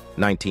Jungle,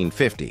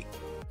 1950,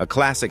 a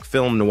classic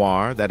film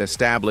noir that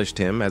established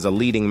him as a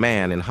leading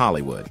man in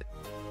Hollywood.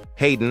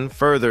 Hayden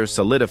further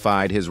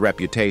solidified his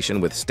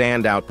reputation with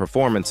standout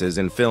performances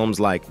in films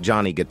like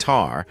Johnny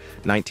Guitar,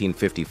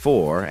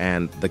 1954,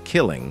 and The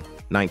Killing,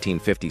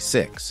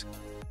 1956.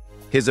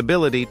 His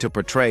ability to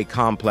portray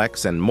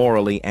complex and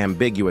morally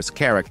ambiguous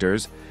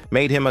characters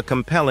made him a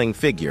compelling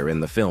figure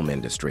in the film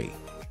industry.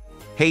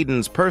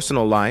 Hayden's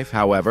personal life,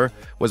 however,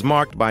 was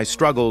marked by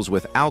struggles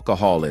with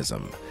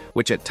alcoholism,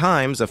 which at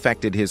times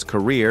affected his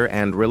career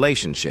and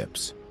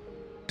relationships.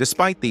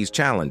 Despite these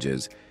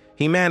challenges,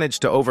 he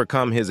managed to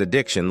overcome his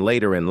addiction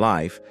later in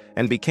life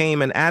and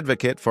became an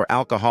advocate for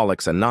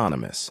Alcoholics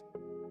Anonymous.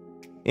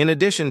 In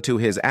addition to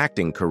his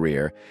acting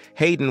career,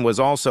 Hayden was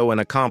also an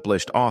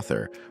accomplished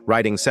author,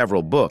 writing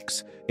several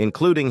books,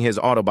 including his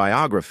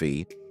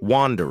autobiography,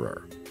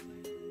 Wanderer.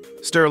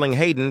 Sterling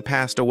Hayden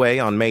passed away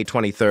on May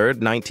 23,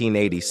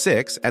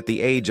 1986, at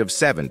the age of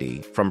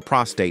 70 from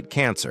prostate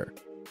cancer.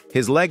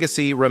 His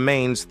legacy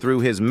remains through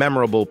his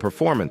memorable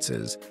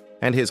performances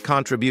and his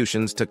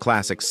contributions to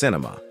classic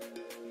cinema.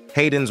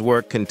 Hayden's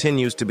work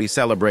continues to be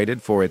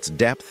celebrated for its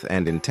depth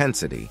and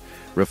intensity,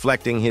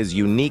 reflecting his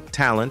unique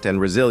talent and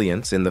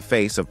resilience in the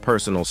face of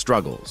personal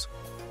struggles.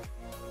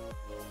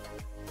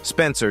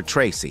 Spencer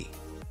Tracy.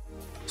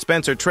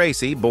 Spencer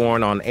Tracy,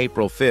 born on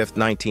April 5,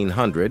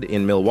 1900,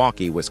 in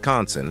Milwaukee,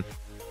 Wisconsin,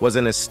 was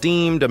an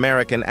esteemed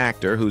American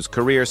actor whose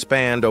career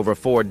spanned over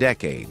 4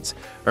 decades,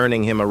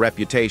 earning him a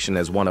reputation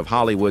as one of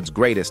Hollywood's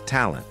greatest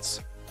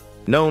talents.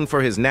 Known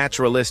for his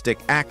naturalistic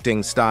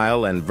acting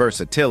style and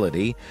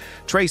versatility,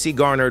 Tracy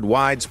garnered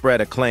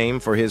widespread acclaim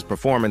for his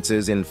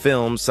performances in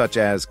films such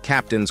as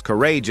Captains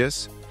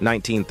Courageous,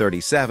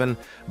 1937,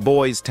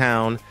 Boys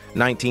Town,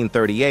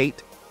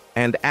 1938,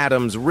 and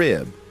Adam's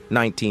Rib,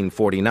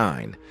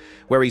 1949,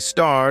 where he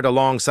starred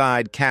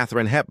alongside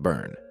Katharine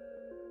Hepburn.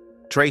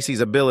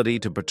 Tracy's ability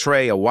to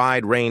portray a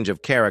wide range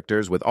of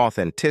characters with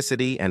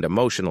authenticity and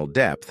emotional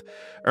depth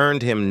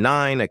earned him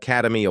 9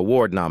 Academy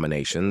Award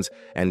nominations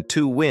and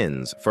 2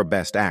 wins for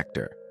Best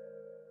Actor.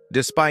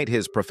 Despite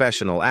his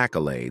professional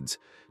accolades,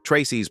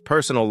 Tracy's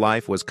personal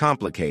life was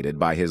complicated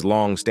by his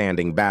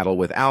long-standing battle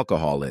with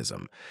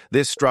alcoholism.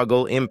 This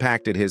struggle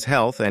impacted his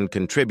health and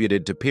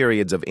contributed to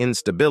periods of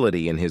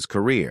instability in his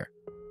career.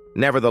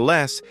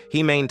 Nevertheless,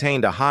 he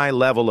maintained a high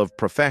level of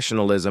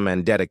professionalism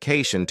and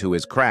dedication to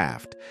his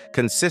craft,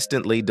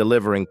 consistently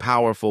delivering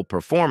powerful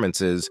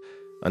performances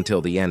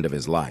until the end of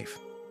his life.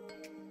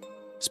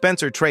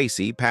 Spencer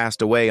Tracy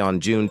passed away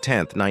on June 10,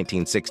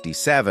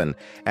 1967,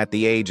 at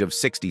the age of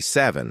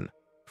 67,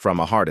 from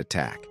a heart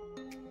attack.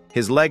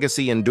 His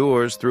legacy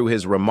endures through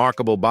his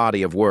remarkable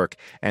body of work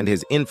and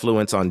his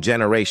influence on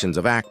generations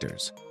of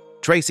actors.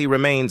 Tracy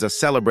remains a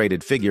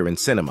celebrated figure in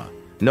cinema,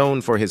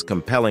 known for his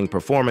compelling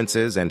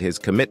performances and his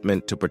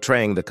commitment to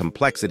portraying the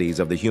complexities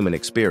of the human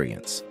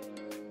experience.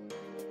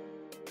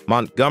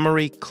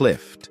 Montgomery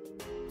Clift.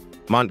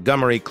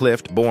 Montgomery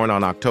Clift, born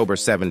on October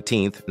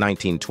 17,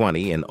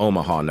 1920, in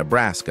Omaha,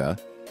 Nebraska,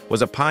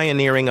 was a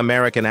pioneering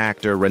American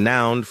actor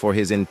renowned for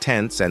his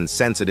intense and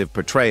sensitive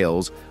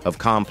portrayals of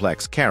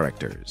complex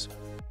characters.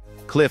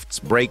 Clift's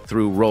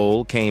breakthrough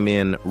role came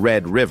in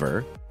Red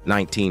River,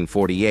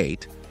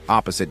 1948,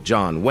 opposite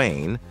John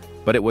Wayne,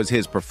 but it was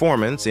his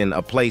performance in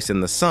A Place in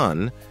the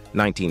Sun,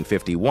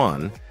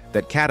 1951,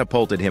 that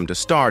catapulted him to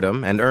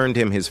stardom and earned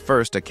him his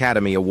first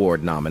Academy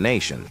Award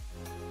nomination.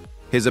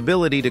 His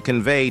ability to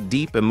convey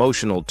deep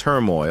emotional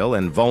turmoil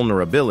and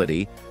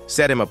vulnerability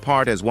set him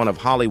apart as one of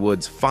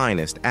Hollywood's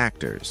finest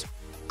actors.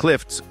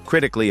 Clift's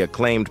critically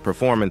acclaimed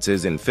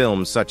performances in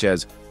films such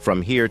as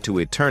From Here to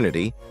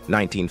Eternity,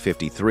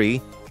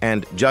 1953,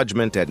 and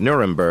Judgment at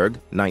Nuremberg,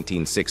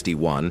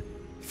 1961,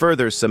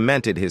 further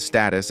cemented his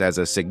status as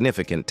a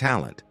significant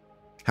talent.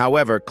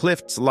 However,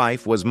 Clift's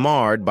life was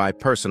marred by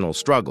personal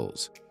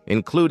struggles,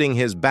 including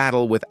his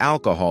battle with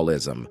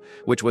alcoholism,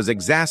 which was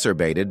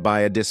exacerbated by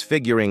a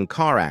disfiguring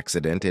car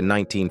accident in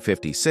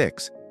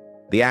 1956.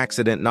 The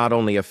accident not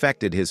only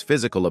affected his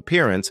physical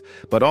appearance,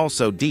 but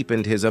also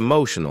deepened his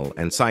emotional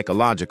and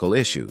psychological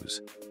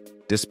issues.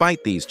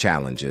 Despite these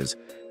challenges,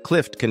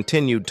 Clift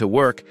continued to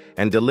work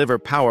and deliver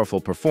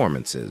powerful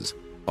performances,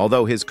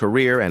 although his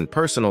career and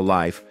personal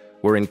life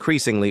were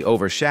increasingly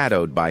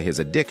overshadowed by his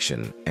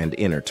addiction and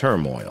inner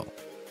turmoil.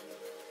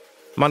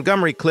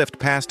 Montgomery Clift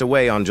passed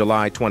away on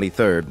July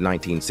 23,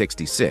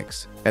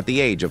 1966, at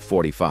the age of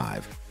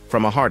 45,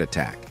 from a heart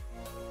attack.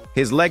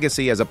 His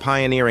legacy as a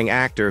pioneering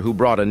actor who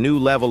brought a new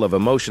level of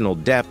emotional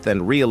depth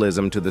and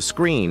realism to the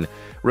screen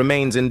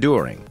remains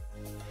enduring.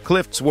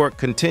 Clift's work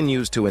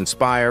continues to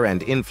inspire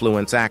and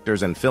influence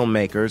actors and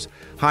filmmakers,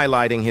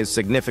 highlighting his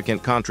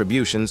significant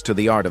contributions to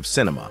the art of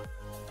cinema.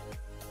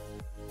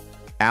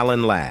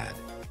 Alan Ladd.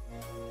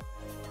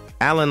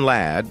 Alan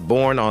Ladd,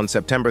 born on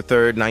September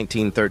 3,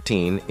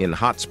 1913, in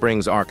Hot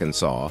Springs,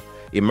 Arkansas,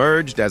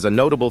 emerged as a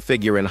notable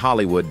figure in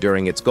Hollywood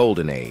during its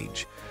golden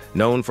age.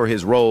 Known for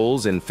his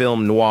roles in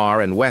film noir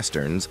and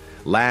westerns,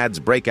 Ladd's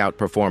breakout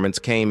performance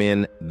came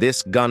in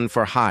This Gun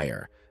for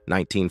Hire,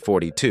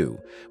 1942,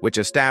 which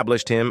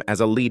established him as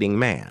a leading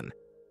man.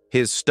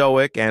 His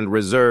stoic and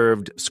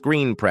reserved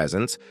screen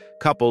presence,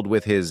 coupled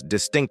with his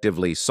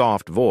distinctively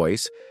soft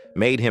voice,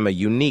 made him a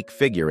unique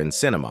figure in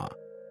cinema.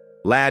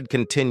 Ladd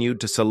continued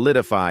to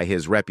solidify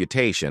his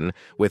reputation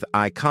with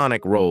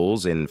iconic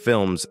roles in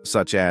films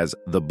such as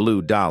The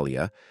Blue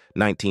Dahlia,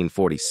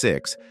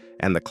 1946,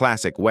 and the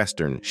classic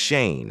western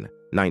Shane,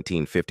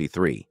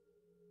 1953.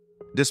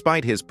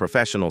 Despite his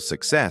professional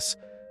success,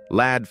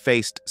 Ladd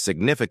faced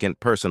significant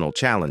personal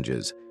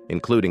challenges,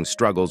 including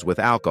struggles with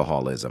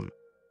alcoholism.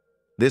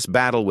 This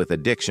battle with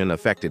addiction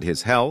affected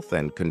his health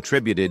and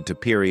contributed to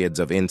periods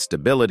of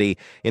instability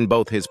in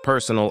both his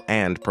personal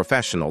and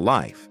professional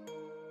life.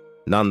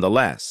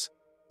 Nonetheless,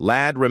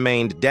 Ladd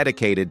remained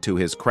dedicated to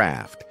his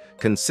craft,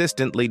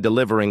 consistently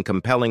delivering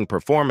compelling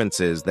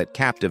performances that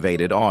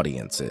captivated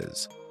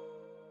audiences.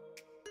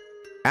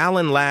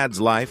 Alan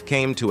Ladd's life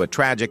came to a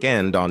tragic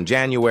end on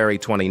January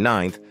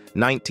 29,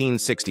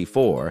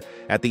 1964,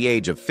 at the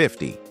age of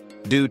 50,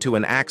 due to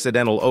an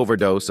accidental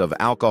overdose of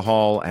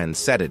alcohol and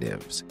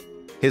sedatives.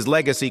 His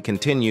legacy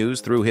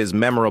continues through his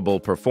memorable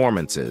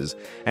performances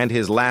and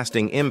his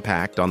lasting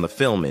impact on the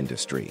film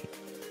industry.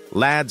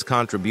 Ladd's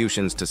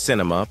contributions to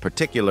cinema,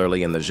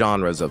 particularly in the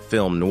genres of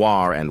film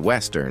noir and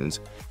westerns,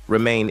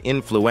 remain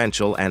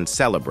influential and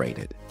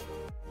celebrated.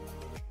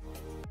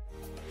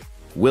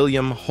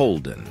 William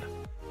Holden.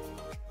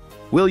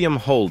 William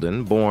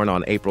Holden, born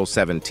on April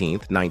 17,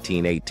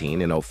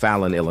 1918 in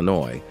O'Fallon,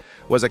 Illinois,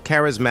 was a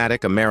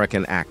charismatic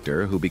American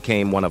actor who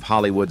became one of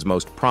Hollywood's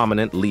most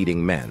prominent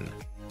leading men.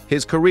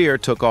 His career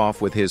took off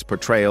with his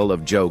portrayal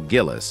of Joe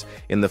Gillis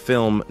in the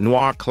film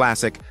noir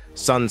classic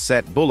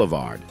Sunset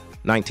Boulevard,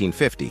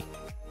 1950,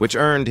 which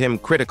earned him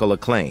critical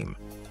acclaim.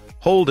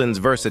 Holden's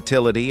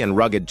versatility and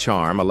rugged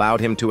charm allowed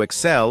him to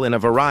excel in a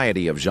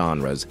variety of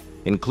genres,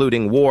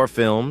 including war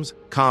films,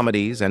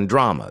 comedies, and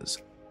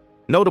dramas.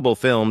 Notable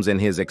films in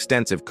his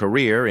extensive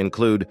career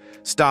include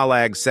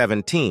Stalag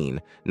 17,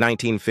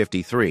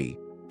 1953,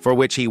 for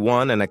which he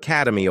won an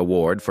Academy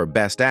Award for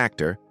Best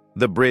Actor,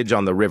 The Bridge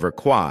on the River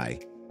Kwai,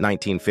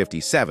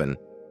 1957,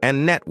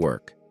 and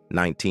Network,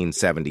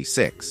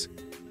 1976.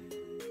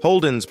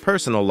 Holden's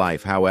personal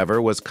life,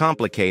 however, was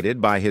complicated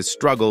by his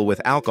struggle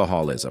with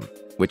alcoholism,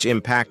 which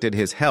impacted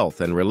his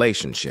health and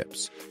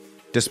relationships.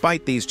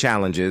 Despite these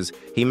challenges,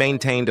 he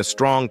maintained a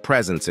strong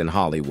presence in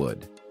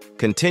Hollywood,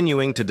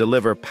 continuing to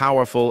deliver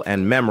powerful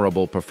and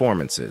memorable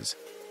performances.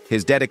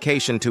 His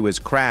dedication to his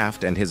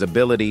craft and his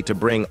ability to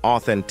bring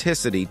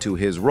authenticity to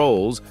his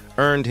roles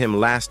earned him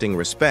lasting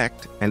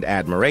respect and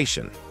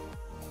admiration.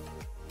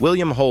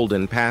 William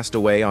Holden passed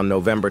away on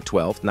November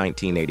 12,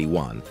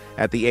 1981,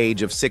 at the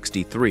age of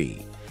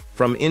 63,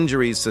 from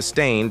injuries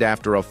sustained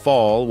after a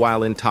fall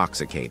while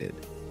intoxicated.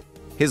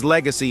 His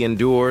legacy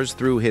endures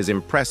through his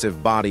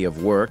impressive body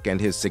of work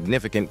and his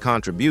significant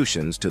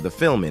contributions to the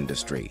film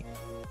industry.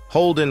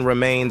 Holden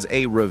remains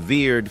a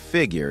revered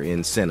figure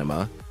in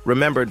cinema,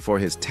 remembered for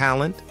his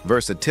talent,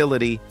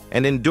 versatility,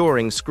 and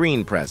enduring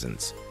screen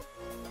presence.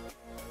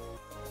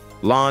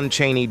 Lon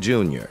Chaney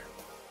Jr.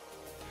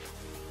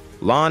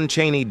 Lon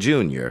Chaney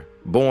Jr.,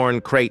 born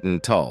Creighton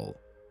Tull.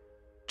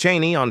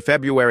 Chaney, on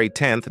February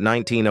 10,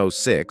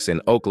 1906,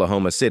 in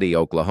Oklahoma City,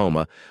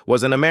 Oklahoma,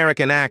 was an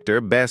American actor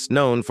best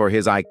known for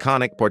his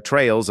iconic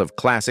portrayals of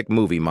classic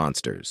movie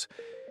monsters.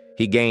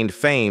 He gained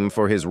fame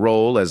for his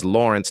role as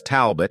Lawrence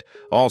Talbot,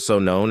 also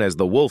known as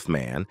the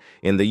Wolfman,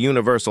 in the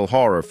Universal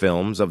horror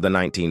films of the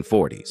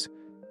 1940s.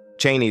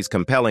 Chaney's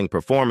compelling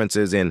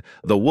performances in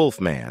The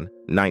Wolfman,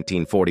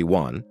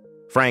 1941,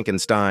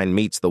 Frankenstein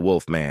Meets the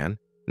Wolfman,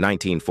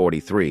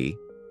 1943,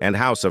 and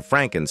House of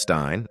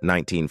Frankenstein,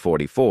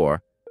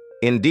 1944,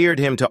 endeared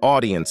him to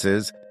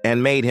audiences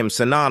and made him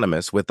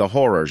synonymous with the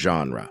horror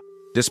genre.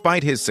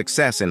 Despite his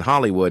success in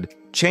Hollywood,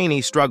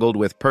 Chaney struggled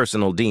with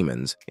personal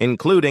demons,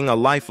 including a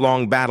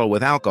lifelong battle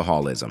with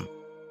alcoholism.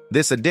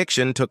 This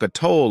addiction took a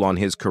toll on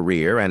his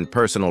career and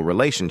personal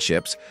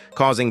relationships,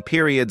 causing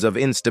periods of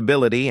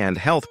instability and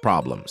health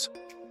problems.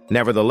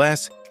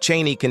 Nevertheless,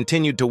 Chaney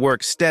continued to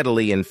work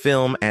steadily in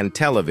film and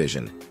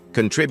television,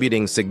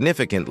 contributing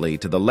significantly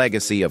to the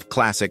legacy of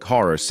classic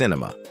horror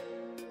cinema.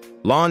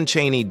 Lon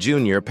Chaney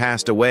Jr.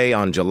 passed away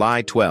on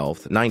July 12,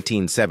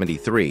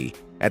 1973,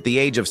 at the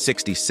age of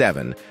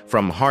 67,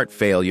 from heart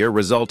failure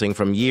resulting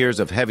from years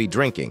of heavy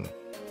drinking.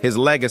 His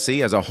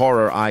legacy as a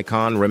horror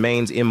icon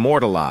remains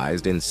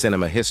immortalized in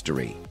cinema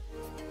history.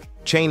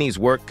 Chaney's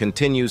work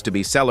continues to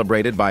be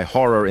celebrated by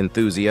horror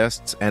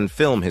enthusiasts and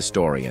film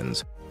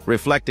historians,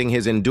 reflecting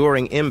his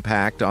enduring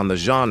impact on the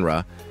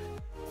genre.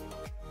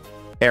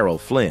 Errol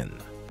Flynn.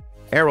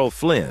 Errol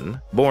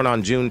Flynn, born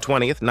on June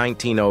 20,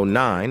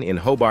 1909, in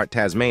Hobart,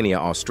 Tasmania,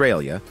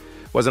 Australia,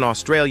 was an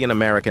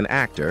Australian-American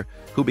actor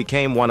who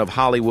became one of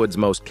Hollywood's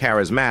most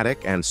charismatic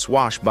and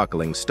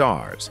swashbuckling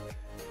stars.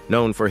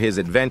 Known for his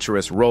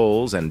adventurous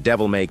roles and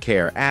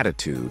devil-may-care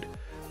attitude,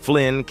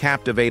 Flynn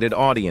captivated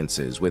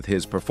audiences with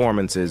his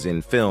performances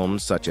in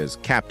films such as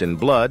Captain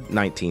Blood,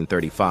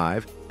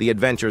 1935, The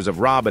Adventures of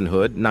Robin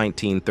Hood,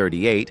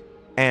 1938,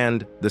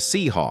 and The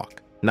Seahawk,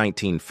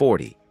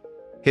 1940.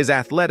 His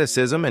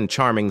athleticism and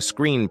charming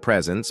screen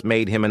presence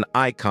made him an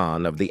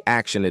icon of the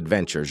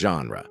action-adventure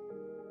genre.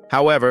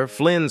 However,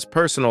 Flynn's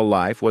personal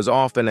life was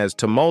often as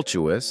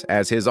tumultuous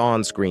as his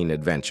on-screen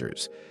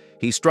adventures.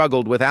 He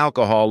struggled with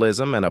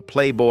alcoholism and a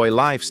playboy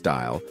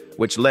lifestyle,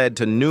 which led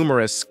to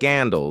numerous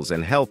scandals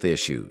and health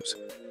issues.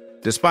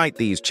 Despite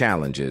these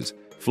challenges,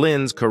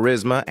 Flynn's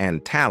charisma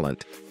and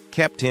talent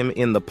kept him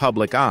in the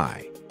public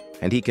eye,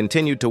 and he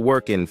continued to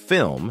work in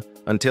film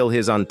until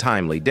his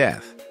untimely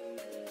death.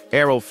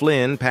 Errol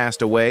Flynn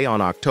passed away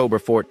on October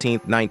 14,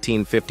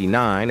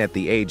 1959, at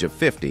the age of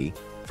 50,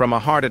 from a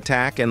heart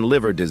attack and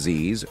liver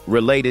disease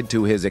related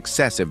to his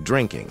excessive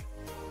drinking.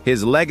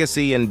 His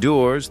legacy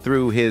endures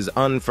through his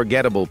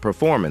unforgettable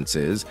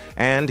performances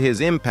and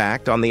his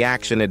impact on the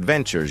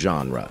action-adventure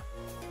genre.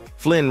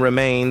 Flynn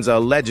remains a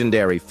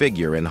legendary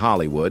figure in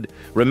Hollywood,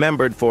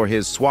 remembered for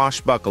his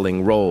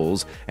swashbuckling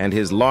roles and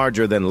his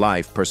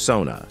larger-than-life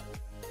persona.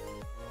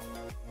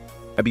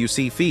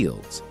 W.C.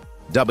 Fields.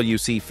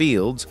 W.C.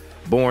 Fields,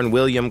 born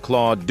William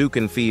Claude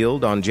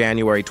Dukenfield on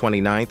January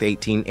 29,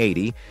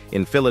 1880,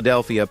 in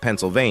Philadelphia,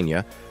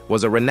 Pennsylvania,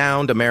 was a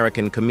renowned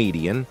American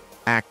comedian,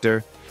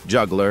 actor,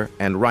 juggler,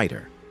 and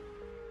writer.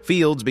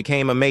 Fields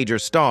became a major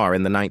star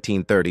in the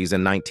 1930s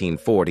and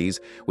 1940s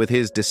with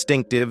his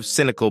distinctive,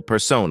 cynical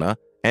persona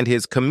and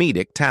his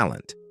comedic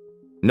talent.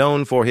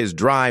 Known for his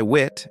dry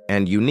wit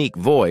and unique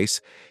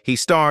voice, he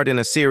starred in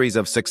a series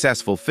of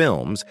successful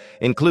films,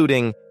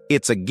 including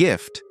It's a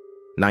Gift,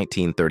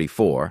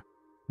 1934,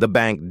 The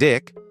Bank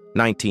Dick,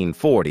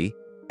 1940,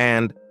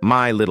 and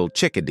My Little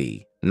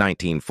Chickadee,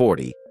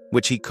 1940,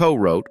 which he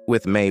co-wrote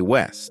with Mae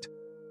West.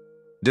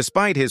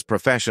 Despite his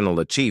professional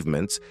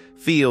achievements,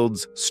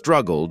 Fields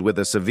struggled with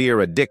a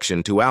severe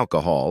addiction to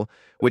alcohol,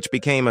 which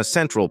became a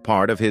central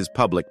part of his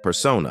public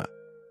persona.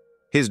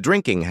 His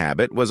drinking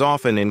habit was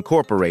often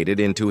incorporated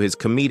into his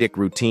comedic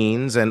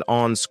routines and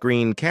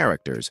on-screen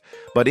characters,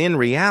 but in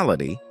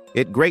reality,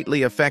 it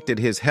greatly affected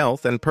his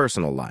health and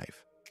personal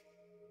life.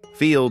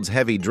 Fields'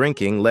 heavy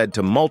drinking led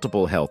to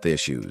multiple health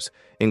issues,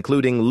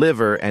 including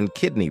liver and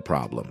kidney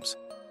problems.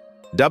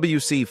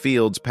 W.C.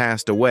 Fields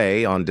passed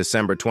away on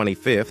December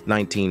 25,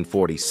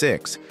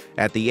 1946,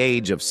 at the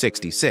age of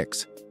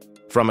 66,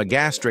 from a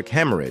gastric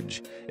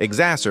hemorrhage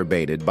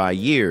exacerbated by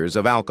years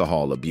of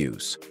alcohol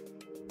abuse.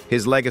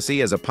 His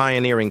legacy as a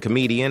pioneering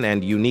comedian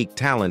and unique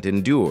talent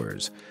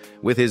endures,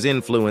 with his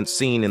influence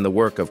seen in the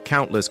work of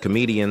countless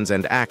comedians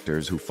and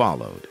actors who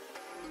followed.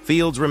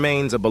 Fields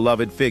remains a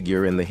beloved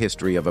figure in the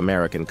history of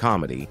American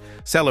comedy,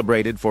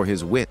 celebrated for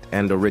his wit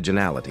and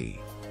originality.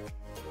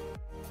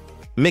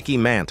 Mickey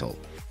Mantle.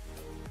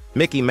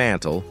 Mickey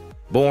Mantle,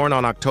 born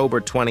on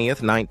October 20,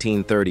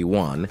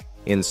 1931,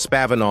 in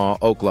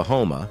Spavinaw,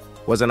 Oklahoma,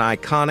 was an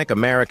iconic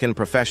American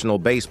professional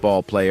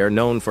baseball player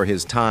known for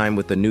his time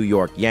with the New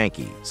York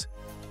Yankees.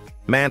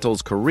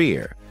 Mantle's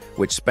career,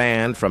 which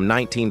spanned from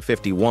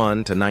 1951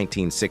 to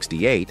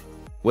 1968,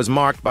 was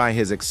marked by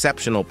his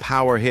exceptional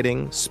power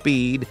hitting,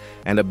 speed,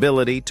 and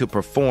ability to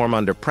perform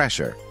under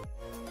pressure.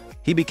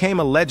 He became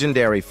a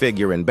legendary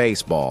figure in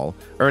baseball,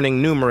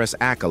 earning numerous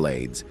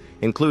accolades,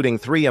 including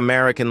 3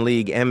 American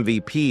League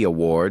MVP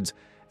awards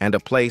and a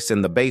place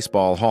in the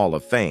Baseball Hall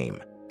of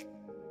Fame.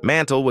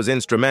 Mantle was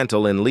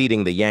instrumental in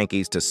leading the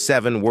Yankees to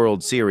 7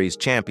 World Series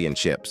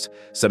championships,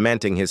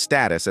 cementing his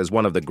status as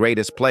one of the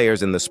greatest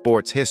players in the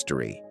sport's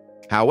history.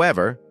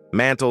 However,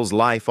 Mantle's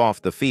life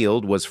off the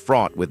field was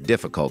fraught with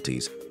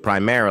difficulties,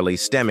 primarily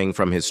stemming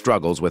from his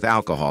struggles with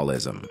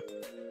alcoholism.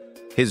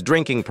 His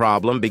drinking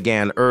problem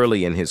began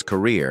early in his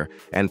career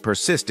and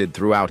persisted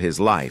throughout his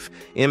life,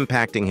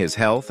 impacting his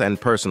health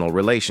and personal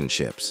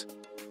relationships.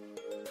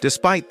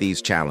 Despite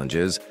these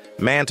challenges,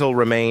 Mantle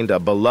remained a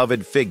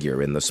beloved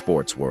figure in the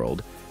sports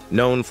world,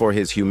 known for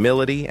his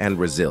humility and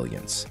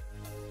resilience.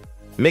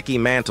 Mickey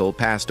Mantle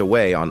passed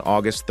away on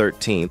August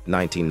 13,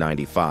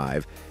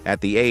 1995,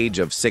 at the age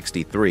of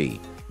 63,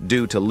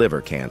 due to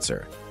liver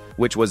cancer,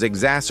 which was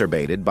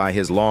exacerbated by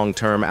his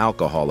long-term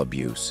alcohol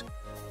abuse.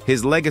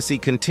 His legacy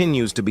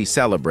continues to be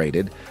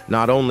celebrated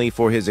not only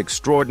for his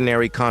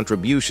extraordinary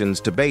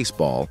contributions to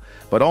baseball,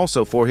 but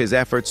also for his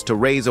efforts to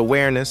raise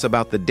awareness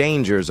about the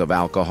dangers of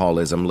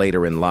alcoholism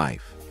later in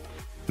life.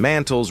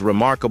 Mantle's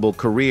remarkable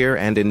career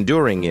and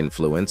enduring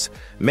influence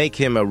make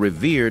him a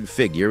revered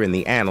figure in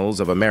the annals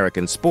of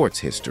American sports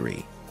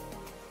history.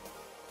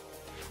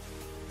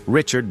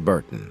 Richard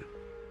Burton.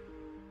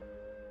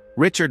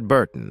 Richard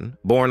Burton,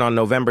 born on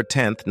November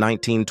 10,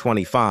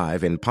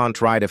 1925 in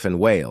Pontrhydyfen,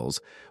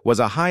 Wales, was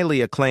a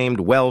highly acclaimed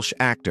Welsh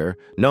actor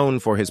known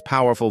for his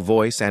powerful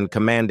voice and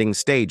commanding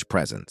stage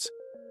presence.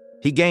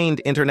 He gained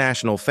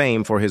international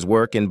fame for his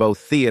work in both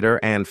theater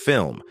and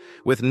film,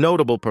 with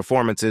notable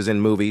performances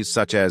in movies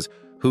such as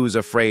Who's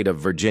Afraid of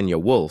Virginia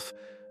Woolf,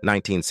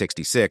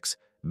 1966,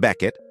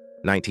 Beckett,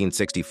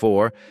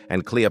 1964,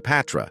 and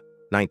Cleopatra,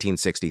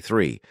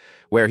 1963,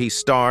 where he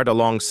starred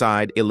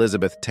alongside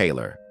Elizabeth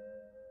Taylor.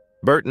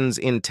 Burton's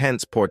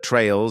intense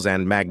portrayals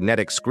and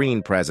magnetic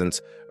screen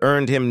presence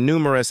earned him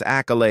numerous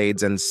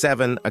accolades and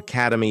 7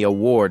 Academy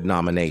Award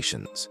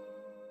nominations.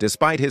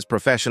 Despite his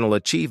professional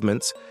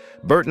achievements,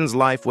 Burton's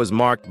life was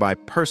marked by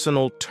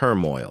personal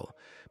turmoil,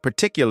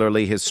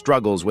 particularly his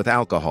struggles with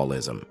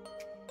alcoholism.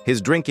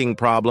 His drinking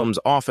problems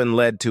often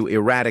led to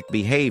erratic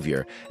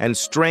behavior and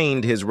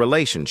strained his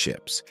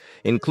relationships,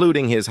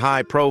 including his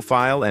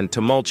high-profile and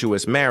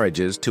tumultuous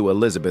marriages to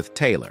Elizabeth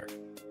Taylor.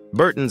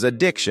 Burton's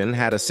addiction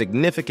had a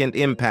significant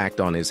impact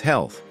on his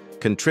health,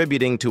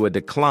 contributing to a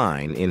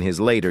decline in his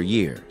later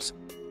years.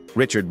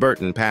 Richard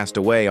Burton passed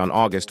away on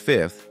August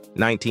 5,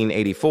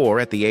 1984,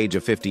 at the age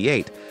of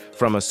 58,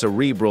 from a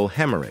cerebral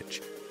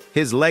hemorrhage.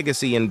 His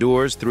legacy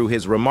endures through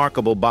his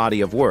remarkable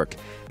body of work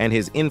and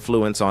his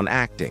influence on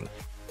acting.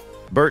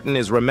 Burton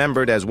is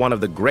remembered as one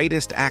of the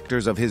greatest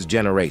actors of his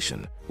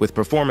generation, with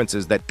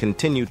performances that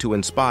continue to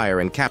inspire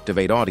and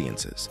captivate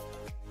audiences.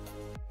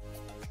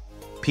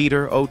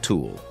 Peter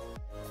O'Toole.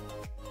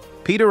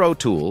 Peter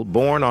O'Toole,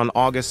 born on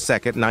August 2,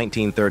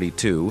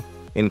 1932,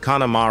 in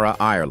Connemara,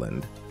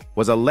 Ireland,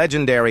 was a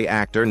legendary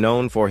actor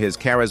known for his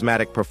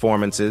charismatic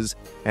performances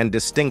and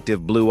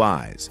distinctive blue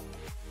eyes.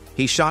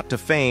 He shot to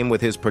fame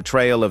with his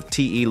portrayal of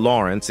T.E.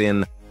 Lawrence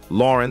in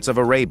Lawrence of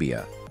Arabia,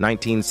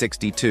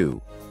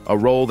 1962, a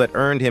role that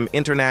earned him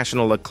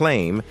international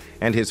acclaim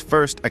and his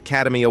first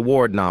Academy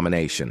Award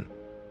nomination.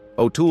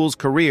 O'Toole's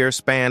career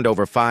spanned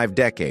over 5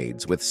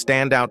 decades, with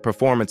standout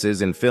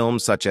performances in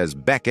films such as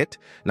Beckett,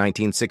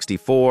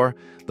 1964,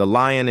 The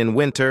Lion in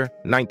Winter,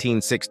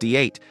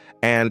 1968,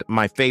 and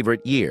My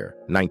Favorite Year,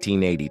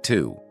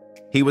 1982.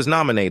 He was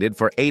nominated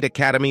for 8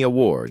 Academy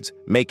Awards,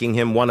 making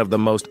him one of the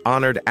most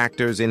honored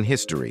actors in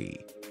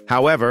history.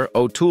 However,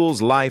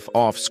 O'Toole's life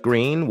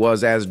off-screen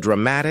was as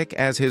dramatic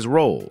as his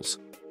roles.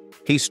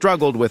 He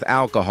struggled with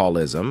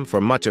alcoholism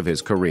for much of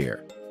his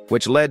career,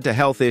 which led to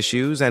health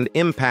issues and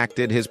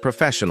impacted his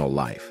professional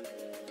life.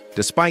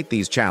 Despite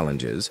these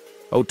challenges,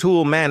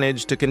 O'Toole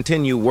managed to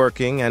continue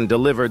working and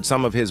delivered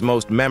some of his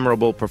most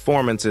memorable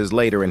performances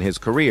later in his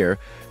career,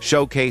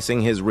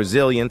 showcasing his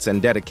resilience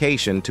and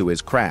dedication to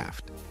his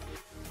craft.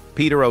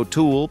 Peter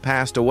O'Toole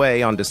passed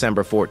away on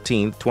December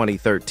 14,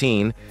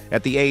 2013,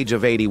 at the age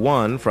of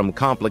 81 from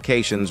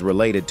complications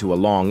related to a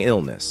long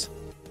illness.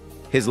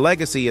 His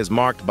legacy is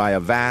marked by a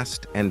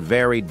vast and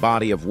varied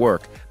body of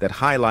work that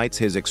highlights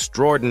his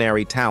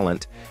extraordinary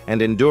talent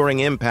and enduring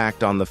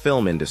impact on the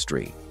film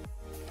industry.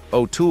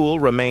 O'Toole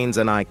remains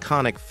an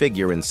iconic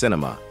figure in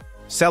cinema,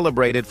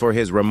 celebrated for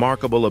his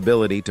remarkable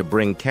ability to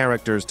bring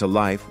characters to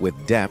life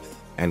with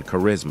depth and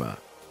charisma.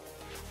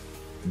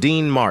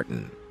 Dean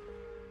Martin.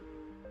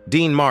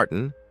 Dean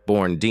Martin,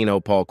 born Dino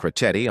Paul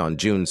Crachetti on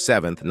June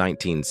 7,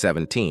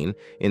 1917,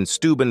 in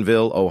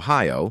Steubenville,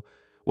 Ohio,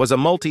 was a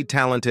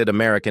multi-talented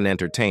American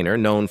entertainer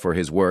known for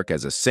his work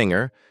as a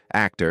singer,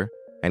 actor,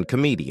 and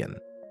comedian.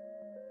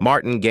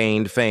 Martin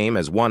gained fame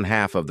as one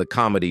half of the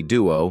comedy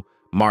duo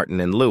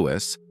Martin and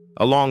Lewis,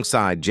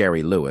 alongside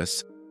Jerry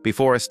Lewis,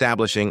 before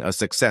establishing a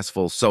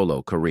successful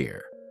solo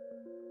career.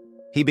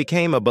 He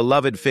became a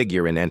beloved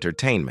figure in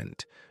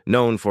entertainment,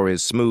 known for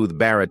his smooth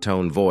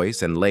baritone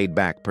voice and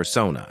laid-back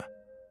persona.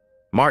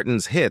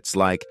 Martin's hits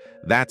like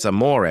That's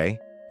Amore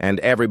and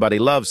Everybody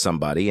Loves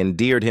Somebody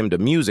endeared him to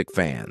music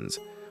fans,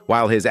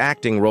 while his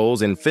acting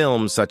roles in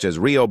films such as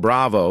Rio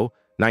Bravo,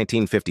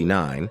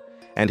 1959,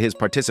 and his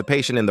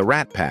participation in The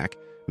Rat Pack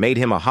made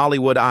him a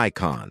Hollywood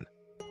icon.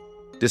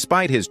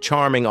 Despite his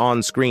charming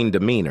on-screen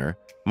demeanor,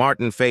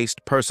 Martin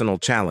faced personal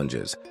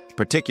challenges,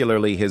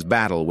 particularly his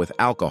battle with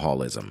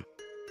alcoholism.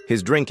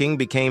 His drinking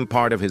became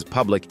part of his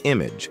public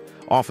image,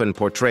 often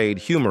portrayed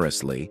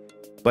humorously,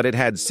 but it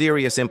had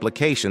serious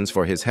implications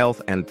for his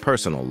health and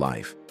personal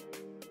life.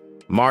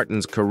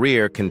 Martin's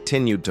career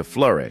continued to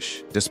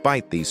flourish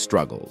despite these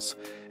struggles,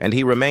 and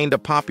he remained a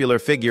popular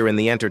figure in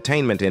the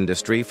entertainment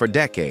industry for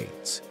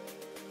decades.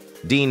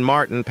 Dean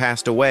Martin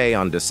passed away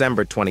on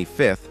December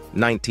 25,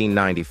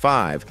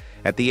 1995,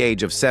 at the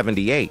age of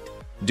 78,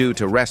 due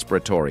to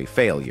respiratory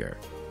failure.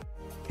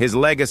 His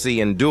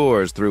legacy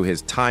endures through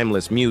his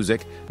timeless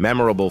music,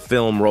 memorable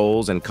film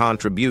roles, and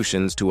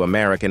contributions to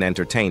American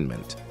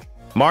entertainment.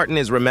 Martin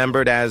is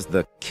remembered as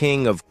the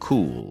King of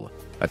Cool,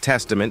 a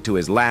testament to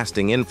his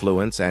lasting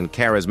influence and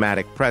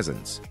charismatic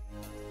presence.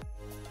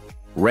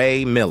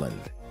 Ray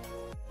Milland.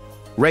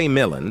 Ray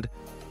Milland,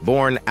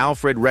 born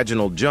Alfred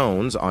Reginald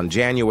Jones on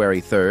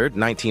January 3,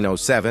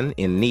 1907,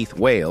 in Neath,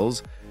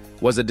 Wales,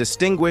 was a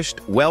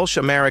distinguished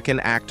Welsh-American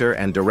actor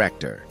and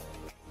director.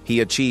 He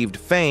achieved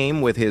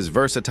fame with his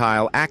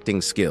versatile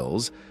acting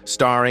skills,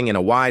 starring in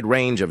a wide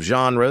range of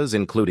genres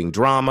including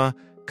drama,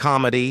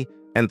 comedy,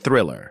 and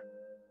thriller.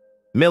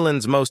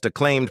 Milland's most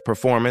acclaimed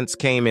performance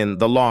came in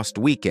The Lost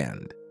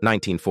Weekend,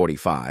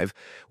 1945,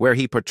 where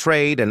he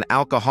portrayed an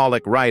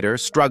alcoholic writer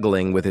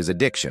struggling with his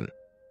addiction,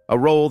 a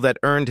role that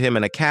earned him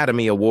an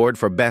Academy Award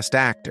for Best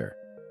Actor.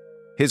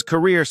 His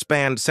career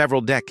spanned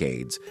several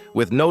decades,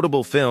 with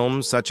notable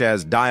films such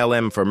as Dial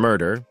M for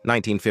Murder,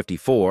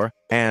 1954,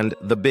 and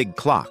The Big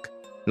Clock,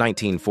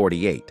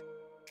 1948.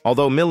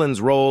 Although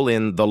Milland's role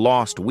in The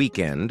Lost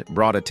Weekend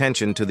brought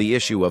attention to the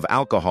issue of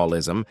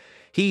alcoholism,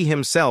 he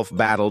himself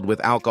battled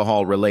with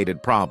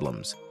alcohol-related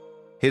problems.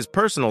 His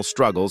personal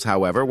struggles,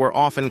 however, were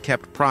often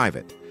kept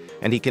private,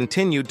 and he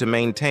continued to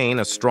maintain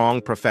a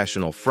strong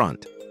professional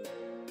front.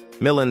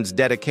 Milland's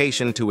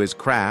dedication to his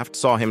craft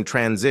saw him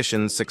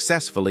transition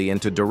successfully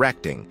into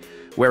directing,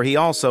 where he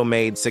also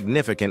made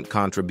significant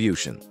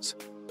contributions.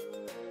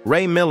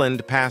 Ray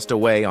Milland passed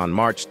away on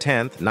March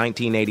 10,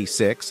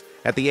 1986,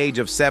 at the age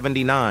of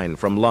 79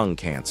 from lung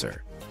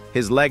cancer.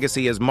 His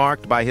legacy is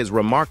marked by his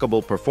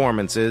remarkable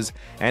performances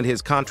and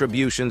his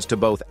contributions to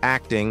both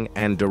acting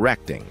and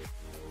directing.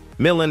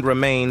 Milland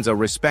remains a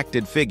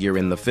respected figure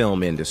in the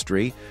film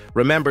industry,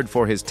 remembered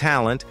for his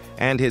talent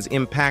and his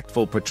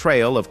impactful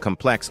portrayal of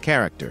complex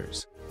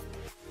characters.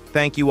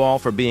 Thank you all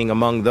for being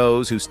among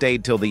those who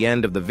stayed till the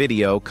end of the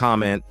video.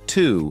 Comment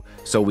 2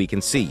 so we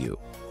can see you.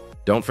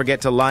 Don't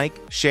forget to like,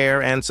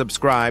 share, and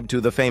subscribe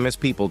to the Famous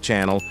People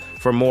channel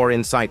for more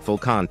insightful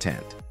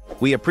content.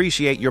 We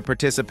appreciate your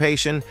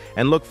participation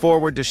and look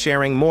forward to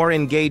sharing more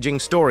engaging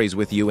stories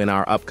with you in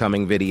our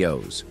upcoming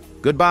videos.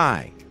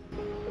 Goodbye.